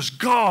 Because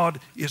God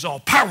is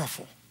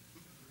all-powerful.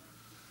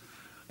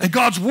 And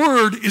God's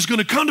word is going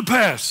to come to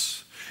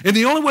pass. And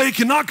the only way it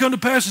cannot come to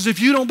pass is if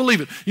you don't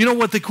believe it. You know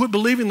what? They quit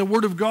believing the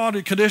word of God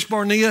at Kadesh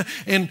Barnea,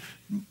 and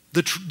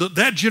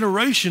that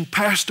generation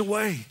passed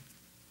away.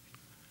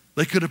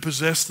 They could have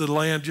possessed the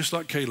land just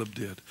like Caleb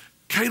did.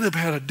 Caleb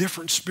had a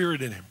different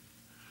spirit in him.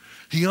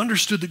 He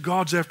understood that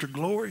God's after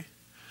glory.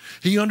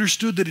 He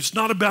understood that it's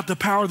not about the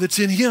power that's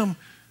in him,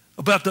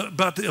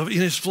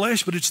 in his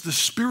flesh, but it's the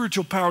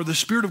spiritual power, the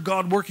Spirit of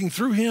God working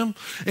through him,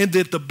 and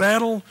that the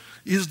battle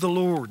is the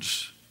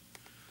Lord's.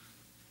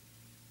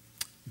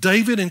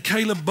 David and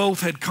Caleb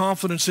both had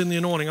confidence in the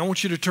anointing. I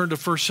want you to turn to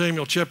 1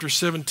 Samuel chapter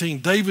 17.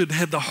 David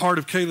had the heart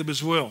of Caleb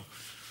as well.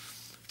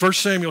 1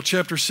 Samuel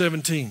chapter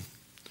 17.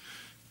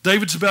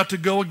 David's about to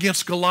go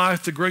against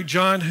Goliath, the great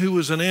giant who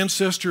was an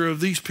ancestor of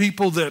these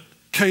people that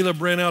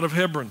Caleb ran out of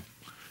Hebron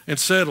and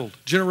settled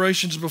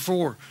generations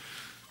before.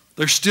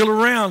 They're still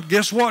around.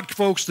 Guess what,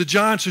 folks? The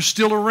giants are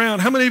still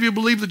around. How many of you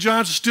believe the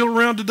giants are still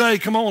around today?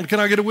 Come on,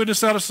 can I get a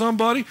witness out of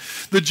somebody?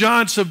 The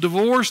giants of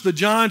divorce, the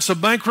giants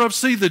of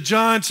bankruptcy, the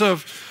giants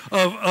of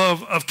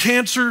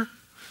cancer,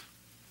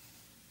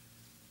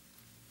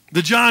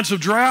 the giants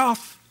of drought.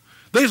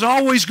 There's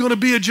always going to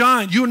be a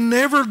giant. You're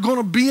never going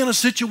to be in a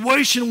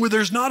situation where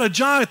there's not a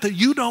giant that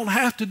you don't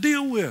have to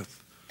deal with.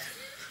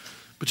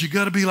 But you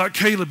got to be like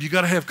Caleb. You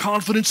got to have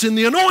confidence in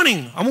the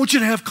anointing. I want you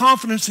to have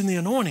confidence in the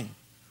anointing.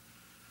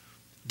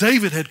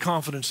 David had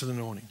confidence in the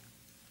anointing.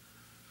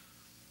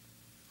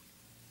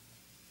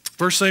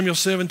 1 Samuel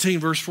 17,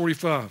 verse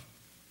 45.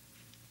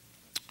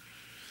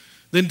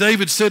 Then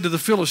David said to the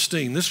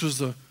Philistine, this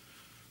was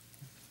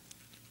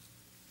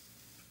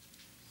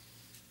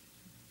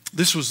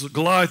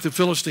Goliath the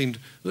Philistine.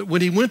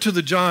 When he went to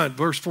the giant,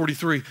 verse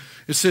 43,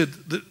 it said,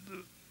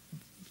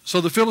 so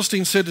the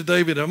Philistine said to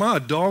David, am I a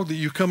dog that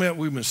you come out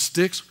with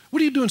sticks?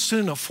 What are you doing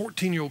sending a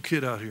 14-year-old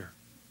kid out here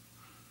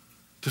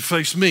to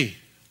face me?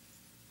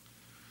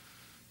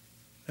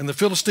 And the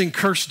Philistine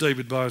cursed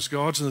David by his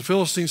gods. And the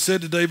Philistine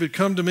said to David,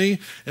 come to me,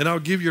 and I'll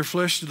give your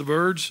flesh to the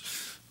birds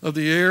of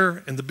the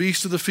air and the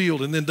beasts of the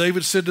field. And then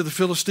David said to the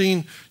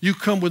Philistine, you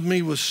come with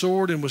me with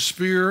sword and with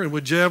spear and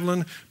with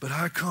javelin, but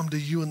I come to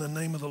you in the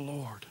name of the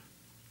Lord,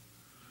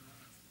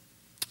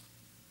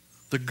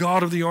 the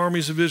God of the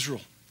armies of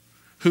Israel,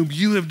 whom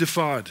you have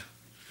defied.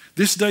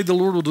 This day the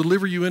Lord will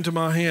deliver you into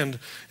my hand,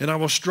 and I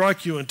will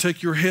strike you and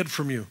take your head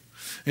from you.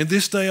 And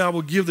this day I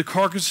will give the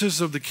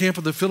carcasses of the camp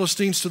of the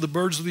Philistines to the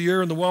birds of the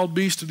air and the wild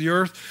beasts of the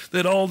earth,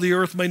 that all the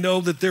earth may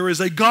know that there is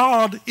a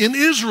God in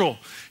Israel.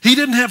 He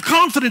didn't have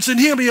confidence in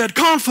him. He had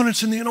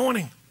confidence in the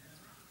anointing.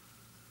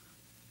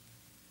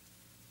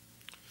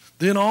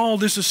 Then all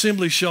this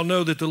assembly shall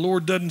know that the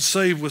Lord doesn't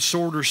save with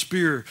sword or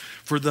spear.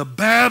 For the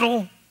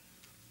battle,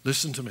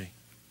 listen to me,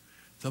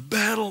 the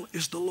battle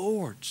is the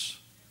Lord's.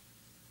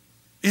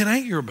 It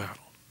ain't your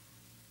battle.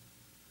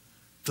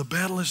 The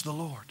battle is the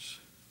Lord's.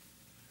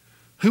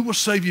 Who will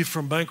save you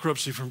from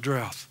bankruptcy, from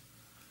drought?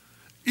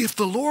 If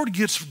the Lord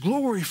gets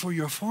glory for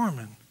your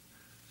farming,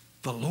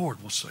 the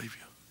Lord will save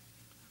you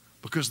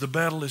because the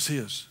battle is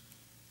His.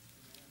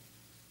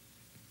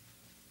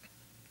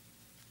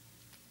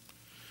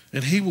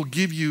 And He will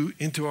give you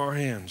into our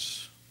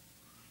hands.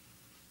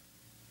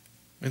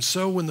 And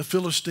so when the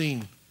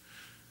Philistine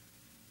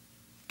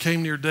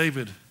came near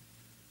David,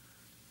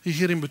 he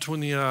hit him between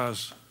the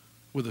eyes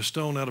with a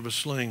stone out of a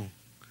sling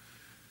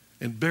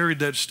and buried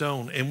that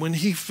stone. And when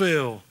he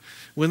fell,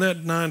 when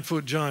that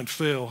 9-foot giant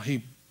fell,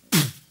 he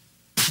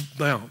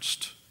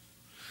bounced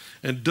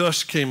and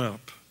dust came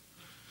up.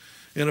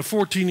 And a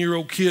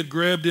 14-year-old kid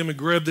grabbed him and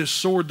grabbed this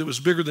sword that was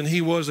bigger than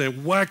he was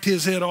and whacked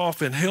his head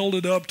off and held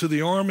it up to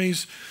the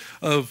armies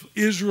of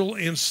Israel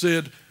and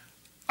said,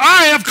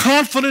 I have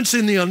confidence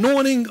in the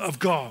anointing of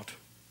God,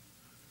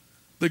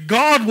 that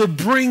God will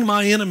bring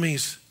my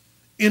enemies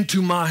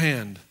into my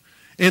hand.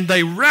 And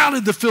they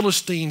routed the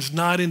Philistines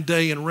night and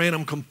day and ran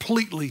them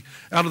completely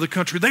out of the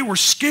country. They were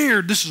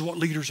scared. This is what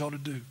leaders ought to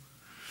do.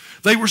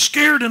 They were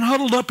scared and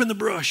huddled up in the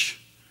brush.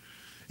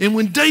 And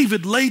when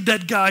David laid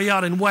that guy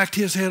out and whacked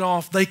his head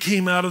off, they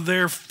came out of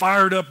there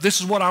fired up.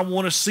 This is what I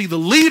want to see the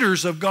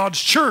leaders of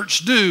God's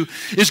church do,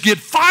 is get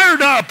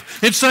fired up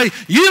and say,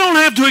 you don't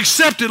have to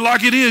accept it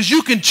like it is.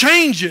 You can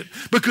change it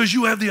because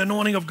you have the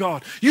anointing of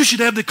God. You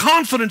should have the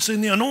confidence in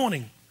the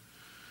anointing.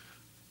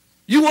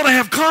 You want to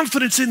have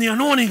confidence in the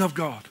anointing of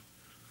God.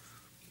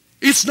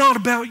 It's not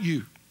about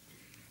you.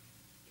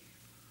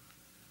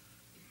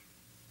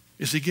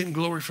 Is He getting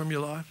glory from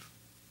your life?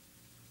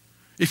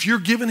 If you're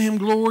giving Him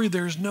glory,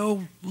 there's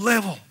no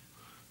level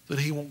that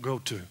He won't go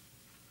to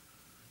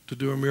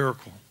do a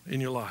miracle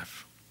in your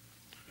life.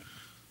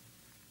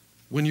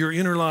 When your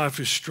inner life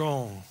is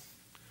strong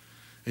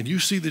and you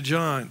see the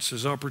giants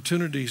as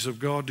opportunities of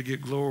God to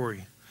get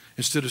glory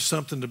instead of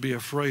something to be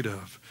afraid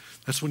of,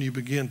 that's when you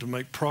begin to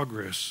make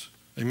progress.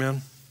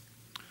 Amen?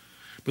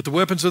 But the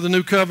weapons of the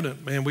new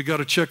covenant, man, we got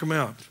to check them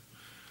out.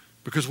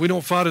 Because we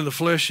don't fight in the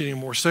flesh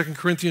anymore. 2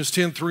 Corinthians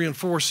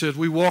 10:3-4 says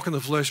we walk in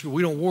the flesh, but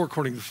we don't war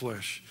according to the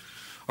flesh.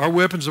 Our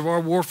weapons of our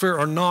warfare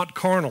are not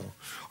carnal.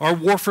 Our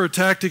warfare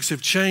tactics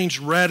have changed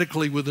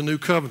radically with the new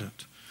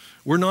covenant.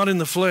 We're not in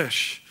the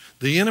flesh.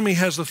 The enemy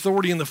has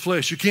authority in the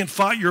flesh. You can't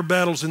fight your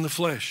battles in the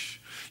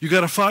flesh. You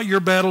got to fight your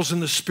battles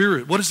in the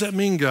Spirit. What does that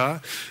mean, Guy?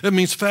 That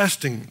means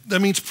fasting. That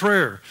means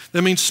prayer.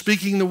 That means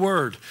speaking the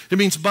word. It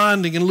means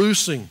binding and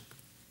loosing.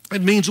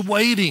 It means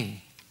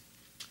waiting.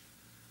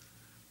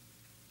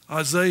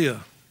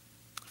 Isaiah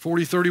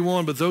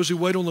 40:31, but those who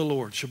wait on the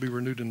Lord shall be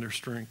renewed in their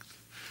strength.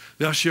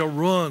 Thou shalt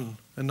run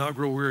and not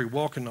grow weary,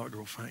 walk and not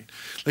grow faint.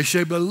 They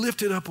shall be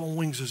lifted up on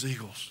wings as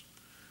eagles.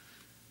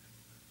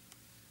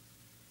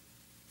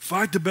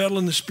 Fight the battle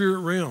in the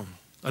spirit realm.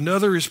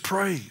 Another is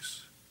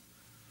praise.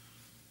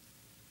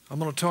 I'm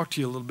going to talk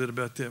to you a little bit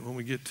about that when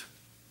we get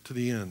to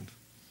the end.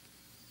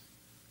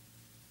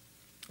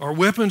 Our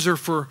weapons are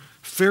for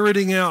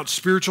ferreting out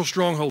spiritual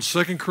strongholds.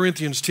 2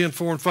 Corinthians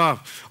 10:4-5.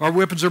 Our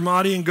weapons are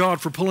mighty in God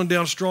for pulling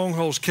down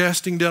strongholds,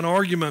 casting down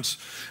arguments,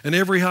 and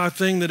every high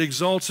thing that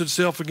exalts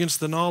itself against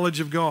the knowledge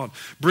of God,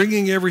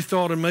 bringing every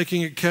thought and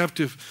making it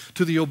captive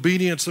to the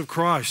obedience of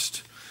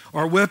Christ.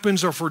 Our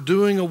weapons are for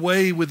doing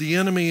away with the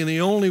enemy, and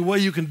the only way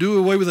you can do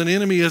away with an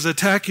enemy is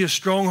attack his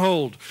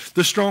stronghold,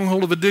 the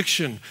stronghold of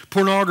addiction,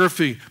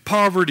 pornography,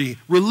 poverty,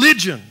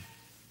 religion,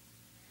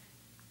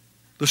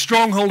 the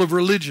stronghold of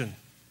religion.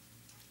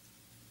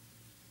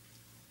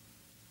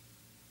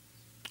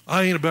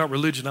 I ain't about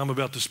religion. I'm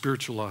about the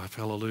spiritual life.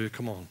 Hallelujah.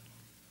 Come on.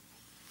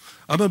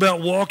 I'm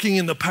about walking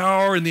in the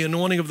power and the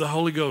anointing of the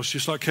Holy Ghost,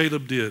 just like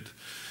Caleb did.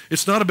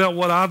 It's not about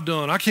what I've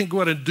done. I can't go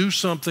out and do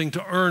something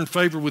to earn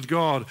favor with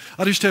God.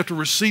 I just have to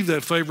receive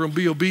that favor and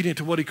be obedient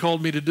to what He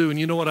called me to do. And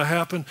you know what will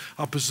happen?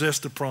 I'll possess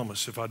the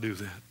promise if I do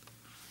that.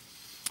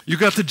 You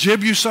got the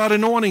Jebusite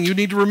anointing. You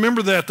need to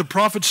remember that. The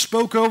prophet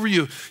spoke over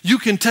you. You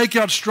can take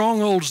out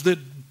strongholds that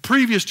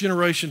previous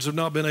generations have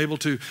not been able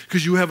to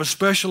because you have a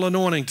special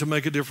anointing to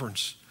make a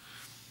difference.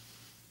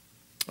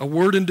 A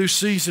word in due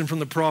season from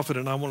the prophet,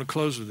 and I want to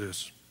close with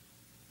this.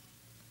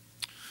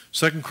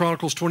 2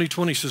 Chronicles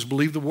 20:20 says,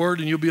 believe the word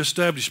and you'll be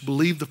established.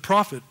 Believe the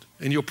prophet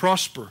and you'll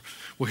prosper.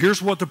 Well,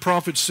 here's what the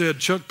prophet said.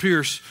 Chuck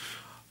Pierce,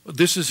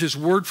 this is his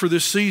word for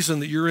this season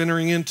that you're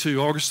entering into.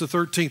 August the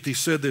 13th, he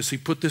said this. He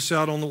put this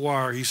out on the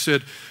wire. He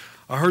said,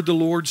 I heard the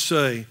Lord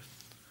say,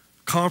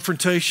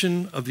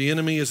 confrontation of the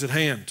enemy is at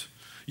hand.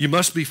 You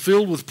must be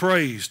filled with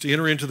praise to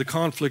enter into the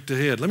conflict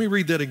ahead. Let me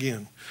read that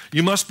again.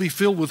 You must be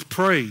filled with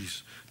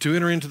praise to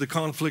enter into the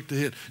conflict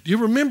ahead. Do you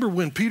remember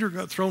when Peter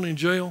got thrown in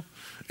jail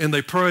and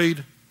they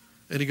prayed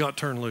and he got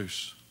turned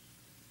loose?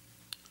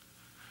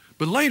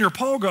 But later,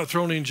 Paul got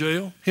thrown in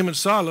jail, him and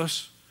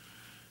Silas,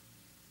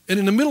 and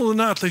in the middle of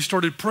the night, they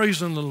started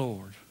praising the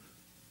Lord.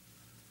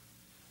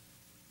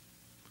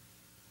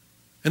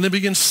 And they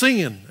began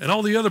singing, and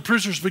all the other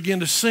prisoners began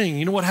to sing.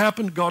 You know what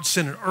happened? God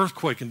sent an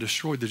earthquake and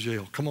destroyed the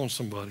jail. Come on,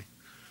 somebody.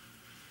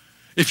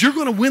 If you're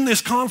going to win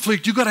this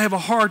conflict, you've got to have a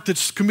heart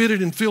that's committed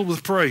and filled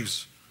with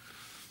praise.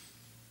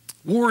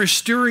 War is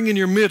stirring in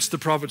your midst, the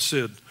prophet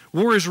said.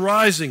 War is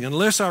rising.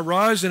 Unless I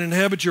rise and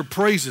inhabit your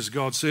praises,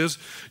 God says,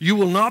 you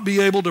will not be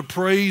able to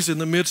praise in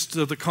the midst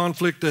of the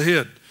conflict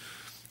ahead.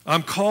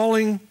 I'm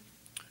calling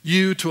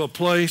you to a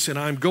place, and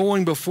I'm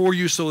going before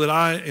you so that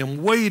I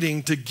am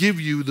waiting to give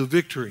you the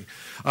victory.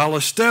 I'll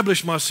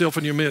establish myself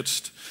in your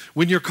midst.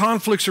 When your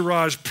conflicts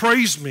arise,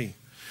 praise me,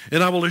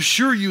 and I will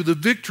assure you the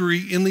victory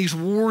in these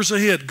wars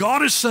ahead.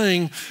 God is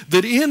saying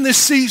that in this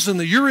season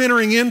that you're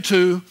entering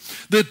into,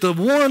 that the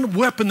one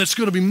weapon that's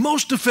going to be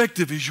most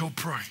effective is your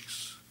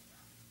praise.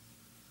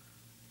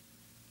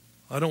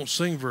 I don't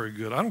sing very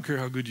good. I don't care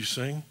how good you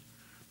sing.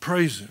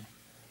 Praise Him.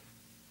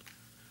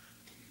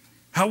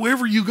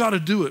 However you got to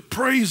do it,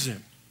 praise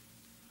Him.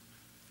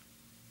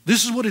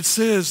 This is what it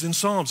says in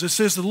Psalms. It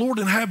says the Lord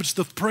inhabits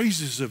the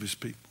praises of His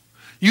people.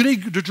 You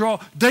need to draw.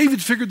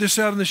 David figured this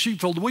out in the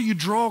sheepfold. The way you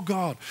draw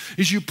God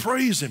is you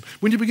praise Him.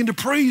 When you begin to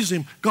praise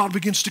Him, God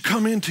begins to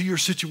come into your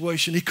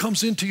situation. He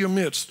comes into your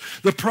midst.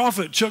 The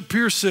prophet Chuck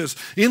Pierce says,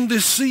 in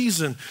this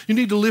season, you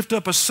need to lift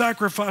up a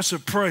sacrifice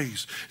of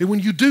praise. And when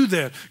you do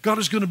that, God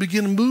is going to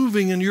begin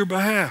moving in your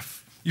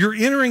behalf. You're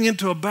entering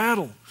into a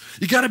battle.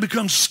 You got to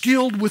become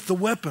skilled with the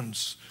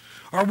weapons.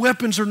 Our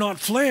weapons are not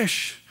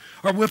flesh.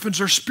 Our weapons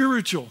are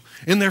spiritual,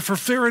 and they're for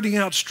ferreting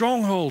out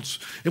strongholds.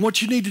 And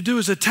what you need to do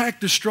is attack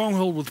the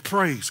stronghold with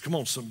praise. Come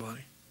on,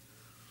 somebody.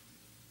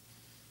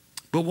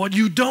 But what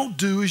you don't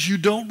do is you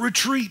don't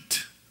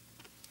retreat.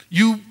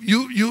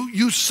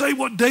 You say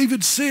what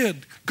David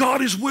said.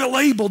 God is well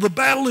able. The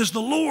battle is the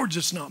Lord's.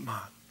 It's not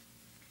mine.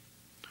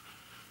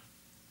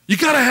 You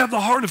got to have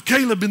the heart of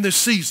Caleb in this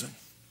season.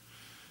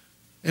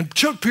 And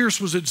Chuck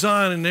Pierce was at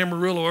Zion in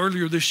Amarillo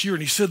earlier this year,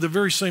 and he said the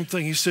very same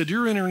thing. He said,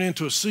 you're entering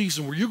into a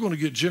season where you're going to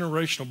get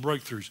generational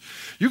breakthroughs.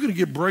 You're going to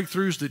get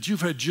breakthroughs that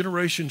you've had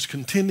generations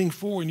contending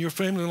for in your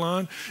family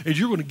line, and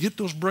you're going to get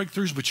those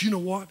breakthroughs, but you know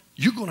what?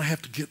 You're going to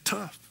have to get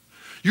tough.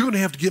 You're going to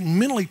have to get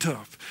mentally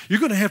tough. You're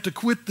going to have to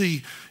quit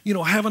the,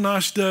 have a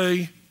nice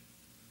day,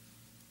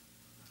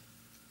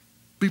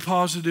 be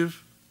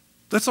positive.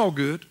 That's all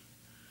good.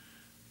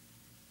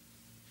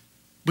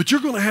 But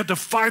you're going to have to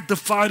fight the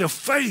fight of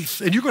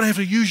faith, and you're going to have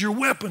to use your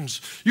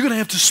weapons. You're going to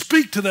have to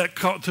speak to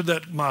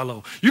that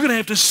Milo. You're going to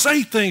have to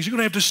say things. You're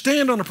going to have to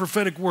stand on a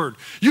prophetic word.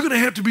 You're going to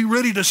have to be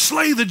ready to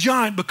slay the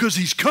giant because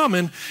he's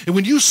coming. And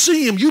when you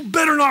see him, you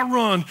better not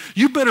run.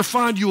 You better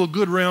find you a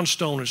good round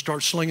stone and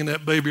start slinging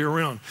that baby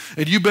around.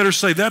 And you better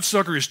say, that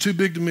sucker is too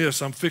big to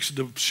miss. I'm fixing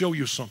to show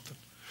you something.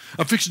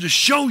 I'm fixing to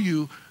show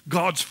you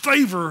God's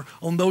favor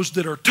on those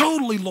that are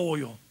totally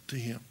loyal to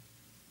Him.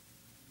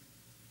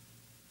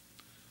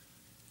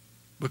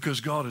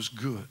 Because God is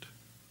good.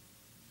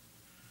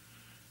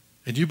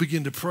 And you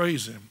begin to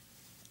praise Him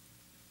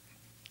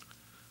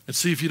and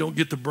see if you don't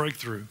get the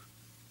breakthrough.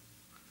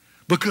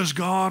 Because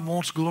God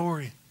wants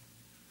glory.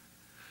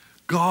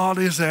 God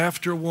is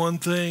after one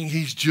thing.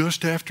 He's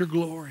just after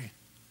glory.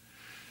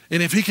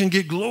 And if He can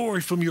get glory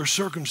from your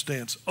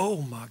circumstance,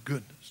 oh my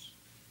goodness.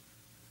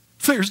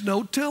 There's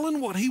no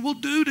telling what He will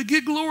do to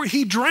get glory.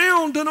 He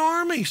drowned an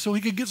army so He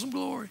could get some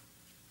glory.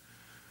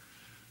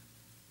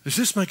 Is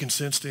this making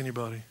sense to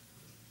anybody?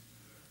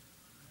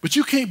 But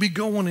you can't be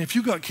going, if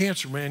you got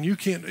cancer, man, you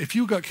can't, if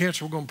you got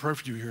cancer, we're going to pray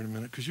for you here in a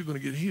minute because you're going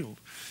to get healed.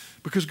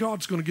 Because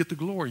God's going to get the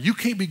glory. You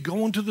can't be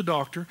going to the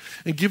doctor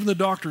and giving the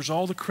doctors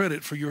all the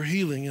credit for your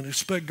healing and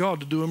expect God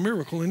to do a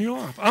miracle in your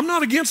life. I'm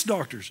not against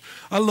doctors.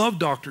 I love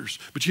doctors.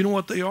 But you know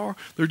what they are?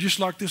 They're just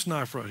like this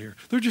knife right here.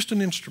 They're just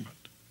an instrument.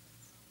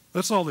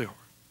 That's all they are.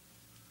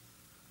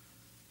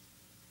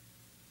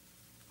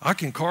 I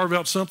can carve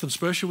out something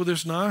special with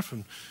this knife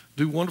and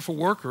do wonderful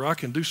work, or I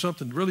can do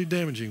something really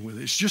damaging with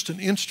it. It's just an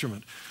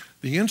instrument.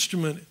 The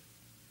instrument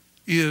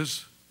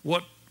is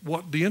what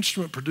the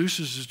instrument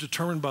produces is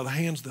determined by the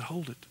hands that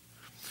hold it.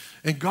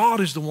 And God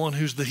is the one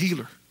who's the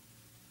healer.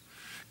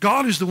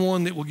 God is the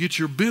one that will get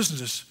your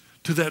business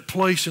to that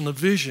place in the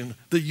vision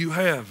that you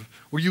have,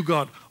 where you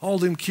got all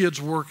them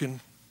kids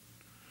working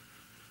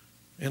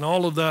and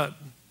all of that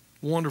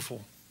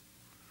wonderful.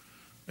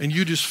 And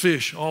you just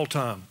fish all the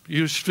time.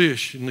 You just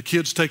fish, and the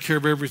kids take care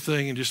of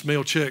everything and just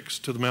mail checks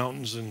to the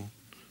mountains. And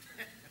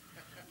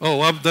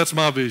that's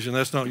my vision.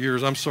 That's not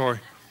yours. I'm sorry.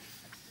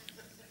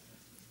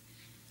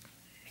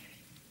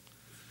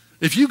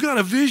 If you got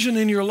a vision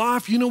in your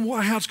life, you know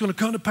how it's going to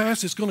come to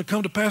pass? It's going to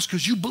come to pass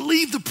because you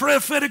believe the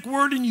prophetic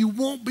word and you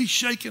won't be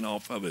shaken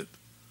off of it.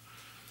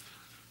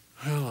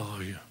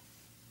 Hallelujah.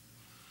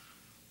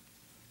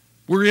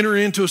 We're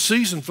entering into a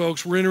season,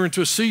 folks. We're entering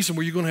into a season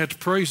where you're going to have to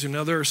praise Him.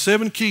 Now, there are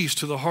 7 keys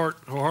to the heart,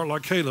 a heart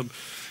like Caleb.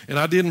 And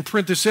I didn't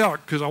print this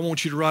out because I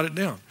want you to write it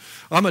down.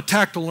 I'm a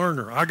tactile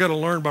learner. I got to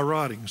learn by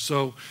writing.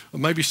 So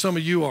maybe some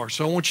of you are.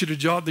 So I want you to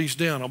jot these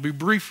down. I'll be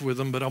brief with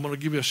them, but I'm going to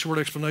give you a short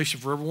explanation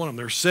for every one of them.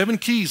 There are 7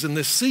 keys in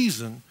this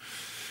season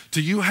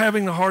to you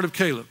having the heart of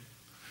Caleb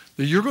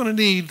that you're going to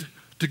need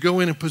to go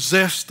in and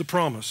possess the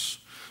promise.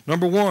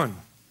 Number 1,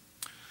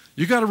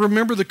 you got to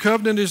remember the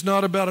covenant is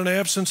not about an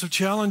absence of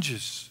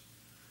challenges.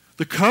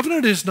 The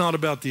covenant is not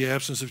about the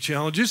absence of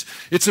challenges.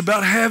 It's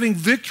about having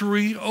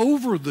victory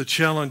over the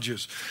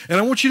challenges. And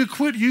I want you to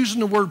quit using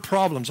the word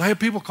problems. I have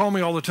people call me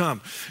all the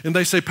time, and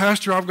they say,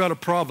 Pastor, I've got a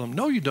problem.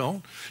 No, you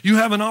don't. You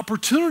have an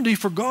opportunity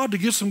for God to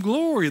get some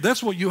glory.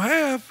 That's what you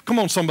have. Come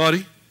on,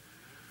 somebody.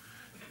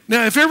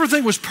 Now, if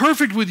everything was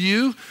perfect with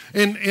you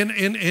and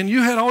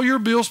you had all your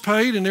bills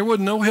paid and there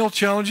wasn't no health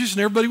challenges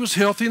and everybody was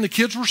healthy and the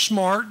kids were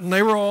smart and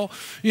they were all,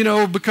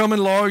 becoming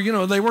lawyers,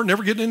 they weren't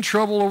never getting in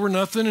trouble over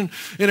nothing and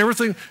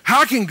everything,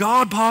 how can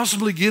God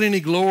possibly get any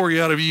glory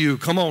out of you?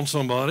 Come on,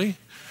 somebody.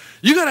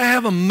 You got to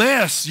have a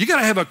mess. You got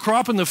to have a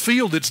crop in the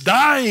field that's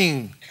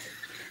dying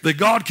that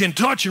God can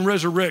touch and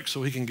resurrect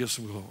so he can get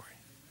some glory.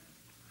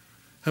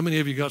 How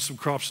many of you got some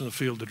crops in the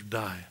field that are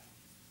dying?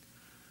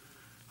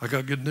 I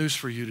got good news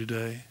for you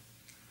today.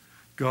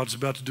 God's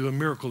about to do a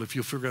miracle if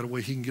you'll figure out a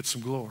way he can get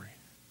some glory.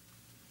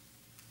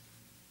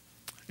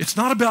 It's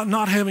not about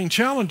not having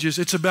challenges.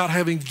 It's about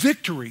having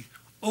victory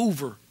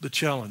over the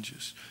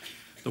challenges.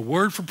 The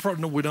word for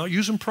problem, we're not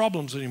using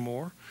problems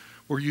anymore.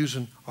 We're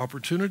using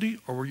opportunity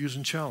or we're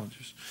using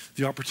challenges.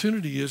 The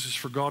opportunity is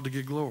for God to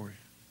get glory.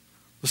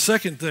 The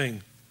second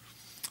thing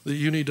that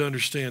you need to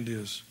understand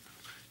is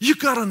you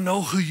got to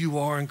know who you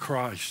are in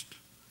Christ.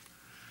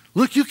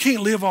 Look, you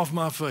can't live off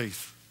my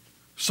faith.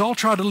 Saul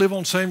tried to live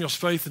on Samuel's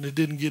faith and it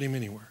didn't get him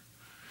anywhere.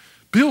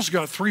 Bill's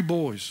got 3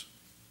 boys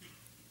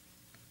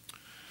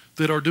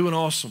that are doing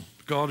awesome.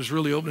 God is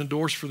really opening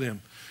doors for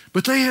them.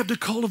 But they have to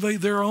cultivate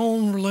their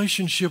own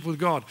relationship with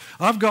God.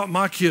 I've got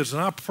my kids,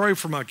 and I pray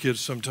for my kids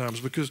sometimes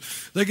because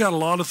they got a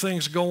lot of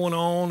things going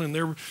on, and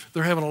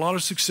they're having a lot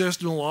of success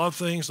doing a lot of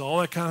things,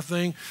 all that kind of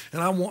thing.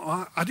 And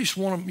I just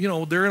want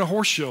them, they're in a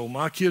horse show.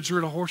 My kids are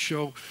at a horse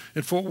show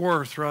in Fort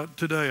Worth right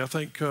today. I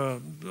think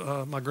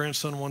my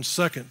grandson won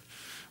second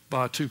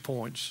by 2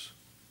 points.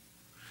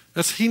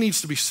 He needs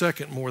to be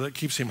second more. That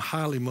keeps him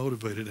highly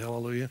motivated.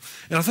 Hallelujah.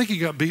 And I think he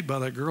got beat by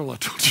that girl I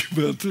told you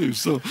about too.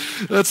 So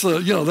that's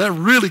that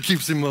really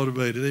keeps him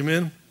motivated.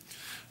 Amen.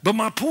 But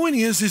my point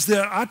is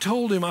that I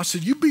told him, I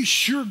said, you be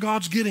sure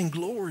God's getting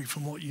glory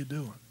from what you're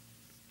doing.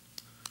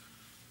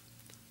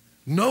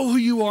 Know who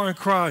you are in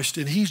Christ,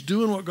 and he's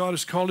doing what God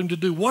has called him to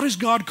do. What has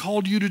God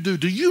called you to do?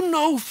 Do you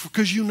know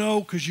because you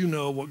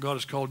know what God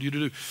has called you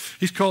to do?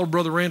 He's called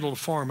Brother Randall to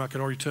farm. I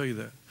can already tell you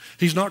that.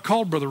 He's not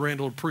called Brother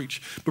Randall to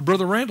preach. But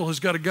Brother Randall has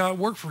got a guy at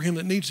work for him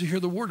that needs to hear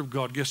the word of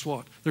God. Guess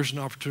what? There's an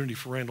opportunity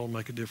for Randall to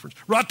make a difference.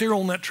 Right there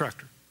on that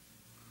tractor.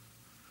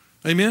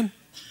 Amen?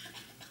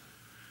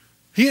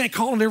 He ain't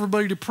calling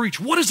everybody to preach.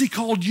 What has he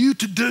called you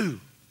to do?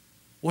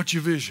 What's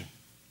your vision?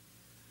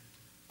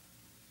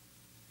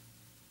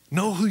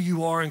 Know who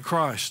you are in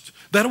Christ.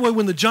 That way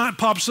when the giant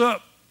pops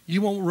up,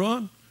 you won't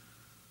run.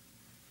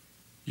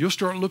 You'll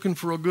start looking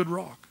for a good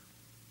rock.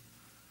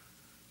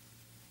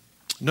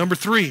 Number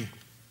 3.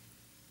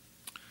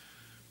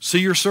 See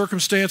your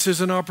circumstance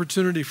as an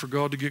opportunity for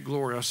God to get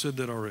glory. I said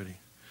that already.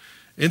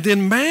 And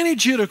then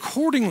manage it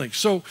accordingly.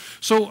 So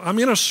I'm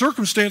in a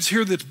circumstance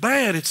here that's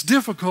bad, it's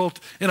difficult,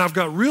 and I've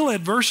got real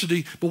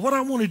adversity. But what I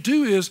want to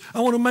do is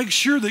I want to make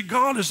sure that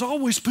God is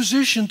always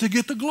positioned to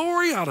get the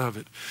glory out of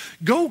it.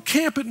 Go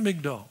camp at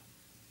Migdal.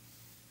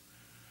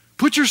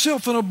 Put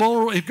yourself in a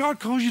vulnerable, if God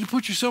calls you to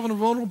put yourself in a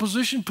vulnerable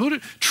position,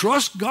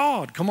 trust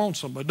God. Come on,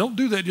 somebody. Don't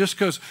do that just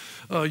because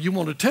you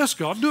want to test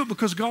God. Do it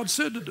because God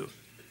said to do it.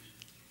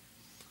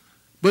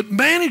 But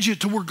manage it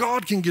to where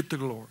God can get the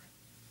glory.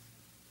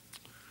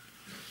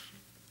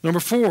 Number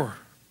 4,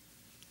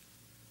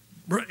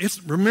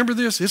 remember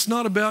this, it's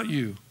not about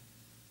you.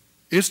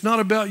 It's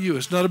not about you.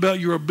 It's not about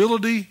your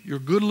ability, your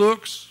good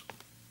looks.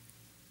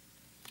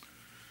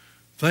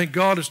 Thank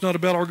God it's not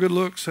about our good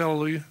looks.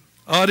 Hallelujah.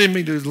 Oh, I didn't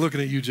mean to be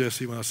looking at you,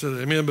 Jesse, when I said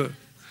that. Amen. But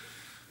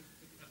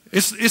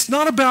it's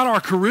not about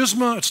our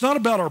charisma. It's not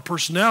about our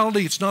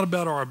personality. It's not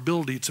about our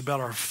ability. It's about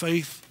our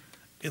faith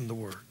in the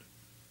Word.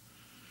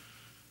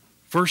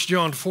 1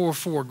 John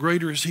 4:4,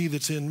 greater is he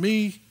that's in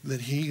me than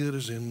he that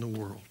is in the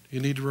world. You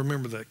need to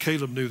remember that.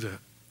 Caleb knew that.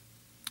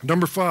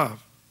 Number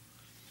 5,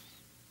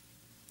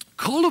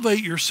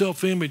 cultivate your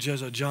self-image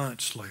as a giant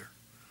slayer.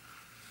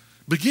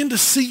 Begin to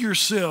see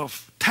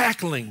yourself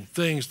tackling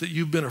things that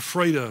you've been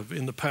afraid of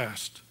in the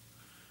past.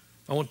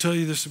 I want to tell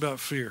you this about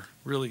fear.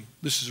 Really,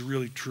 this is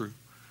really true.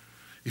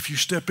 If you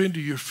step into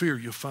your fear,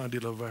 you'll find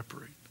it'll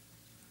evaporate.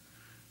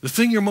 The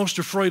thing you're most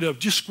afraid of,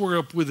 just square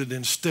up with it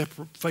and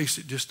face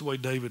it just the way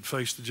David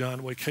faced the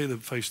giant, the way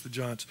Caleb faced the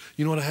giants.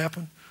 You know what'll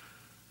happen?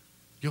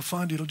 You'll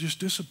find it'll just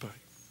dissipate.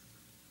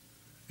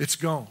 It's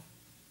gone.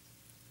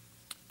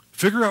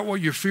 Figure out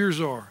what your fears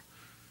are.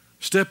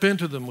 Step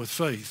into them with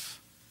faith.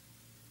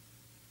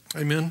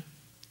 Amen.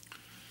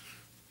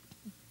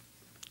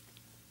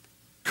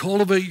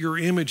 Cultivate your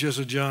image as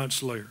a giant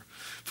slayer.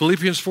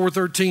 Philippians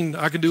 4:13,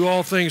 I can do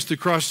all things through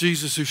Christ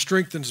Jesus who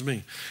strengthens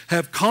me.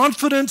 Have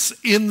confidence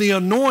in the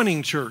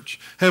anointing, church.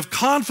 Have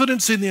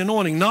confidence in the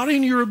anointing, not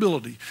in your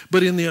ability,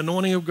 but in the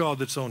anointing of God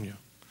that's on you.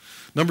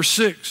 Number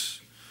 6,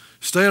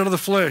 stay out of the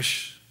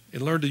flesh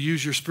and learn to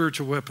use your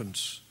spiritual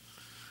weapons.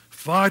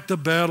 Fight the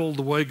battle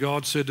the way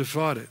God said to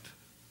fight it,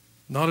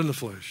 not in the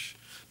flesh.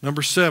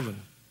 Number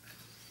 7,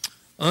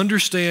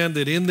 Understand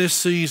that in this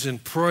season,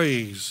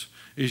 praise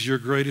is your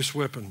greatest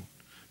weapon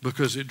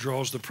because it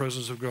draws the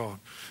presence of God.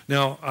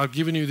 Now, I've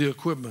given you the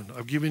equipment.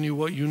 I've given you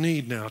what you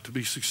need now to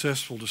be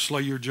successful, to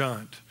slay your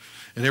giant.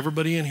 And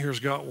everybody in here has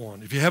got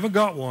one. If you haven't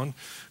got one,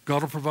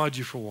 God will provide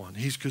you for one.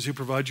 Because He'll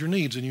provide your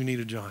needs, and you need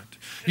a giant.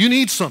 You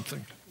need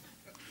something.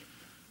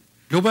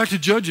 Go back to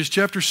Judges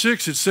chapter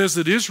 6. It says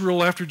that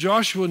Israel, after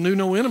Joshua, knew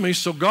no enemies,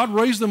 so God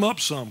raised them up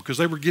some because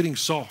they were getting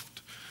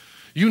soft.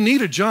 You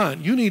need a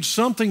giant. You need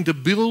something to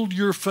build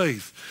your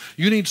faith.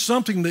 You need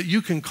something that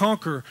you can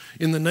conquer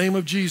in the name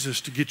of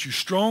Jesus to get you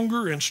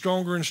stronger and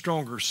stronger and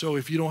stronger. So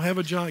if you don't have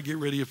a giant, get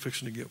ready. You're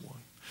fixing to get one.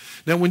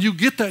 Now, when you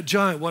get that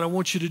giant, what I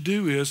want you to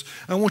do is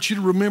I want you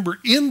to remember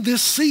in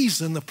this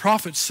season, the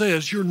prophet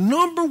says your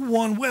number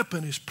one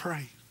weapon is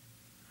praise.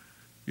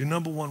 Your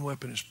number one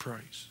weapon is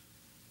praise.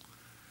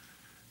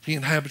 He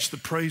inhabits the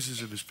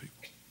praises of His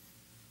people.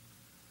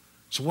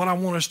 So what I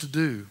want us to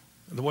do,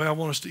 and the way I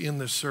want us to end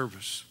this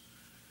service,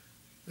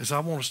 is I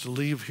want us to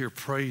leave here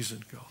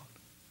praising God.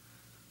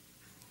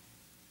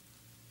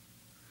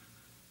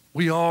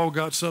 We all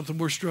got something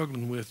we're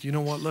struggling with. You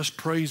know what? Let's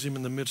praise Him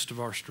in the midst of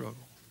our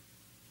struggle.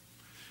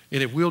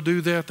 And if we'll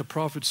do that, the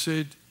prophet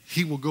said,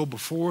 He will go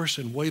before us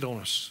and wait on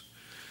us.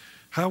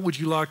 How would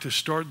you like to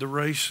start the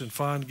race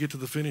and get to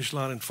the finish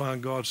line and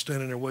find God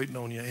standing there waiting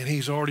on you? And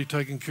He's already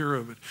taken care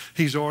of it.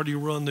 He's already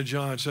run the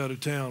giants out of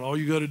town. All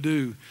you got to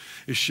do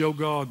is show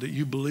God that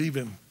you believe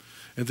Him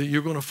and that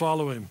you're going to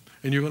follow Him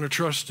and you're going to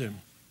trust Him.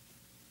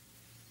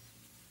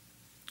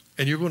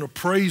 And you're going to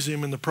praise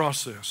Him in the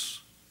process.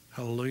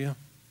 Hallelujah.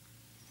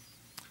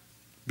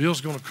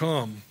 Bill's going to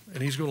come,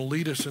 and he's going to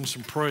lead us in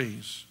some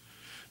praise.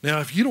 Now,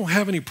 if you don't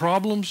have any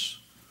problems,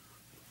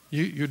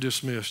 you're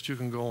dismissed. You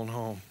can go on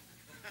home.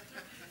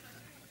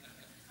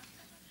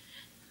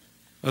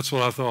 That's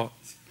what I thought.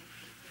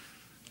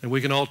 And we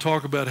can all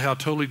talk about how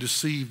totally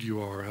deceived you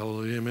are.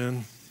 Hallelujah,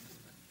 amen.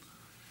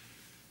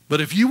 But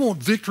if you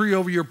want victory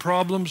over your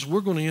problems, we're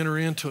going to enter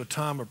into a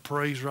time of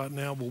praise right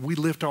now where we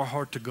lift our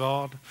heart to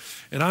God.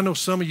 And I know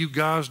some of you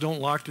guys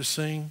don't like to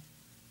sing.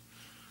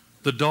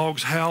 The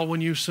dogs howl when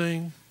you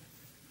sing.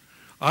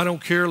 I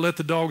don't care. Let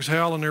the dogs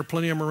howl, and there are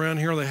plenty of them around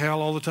here. They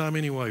howl all the time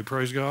anyway.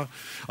 Praise God.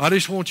 I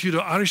just want you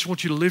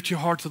to lift your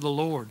heart to the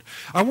Lord.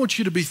 I want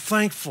you to be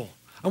thankful.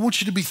 I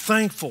want you to be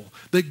thankful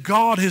that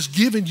God has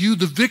given you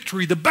the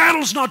victory. The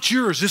battle's not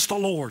yours, it's the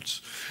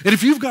Lord's. And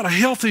if you've got a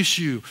health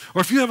issue, or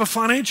if you have a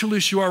financial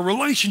issue or a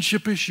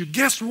relationship issue,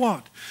 guess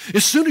what?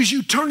 As soon as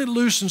you turn it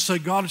loose and say,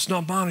 God, it's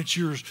not mine, it's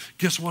yours,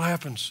 guess what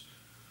happens?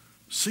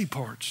 Sea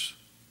parts.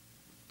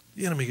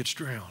 The enemy gets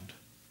drowned.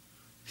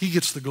 He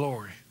gets the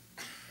glory.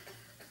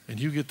 And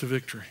you get the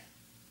victory.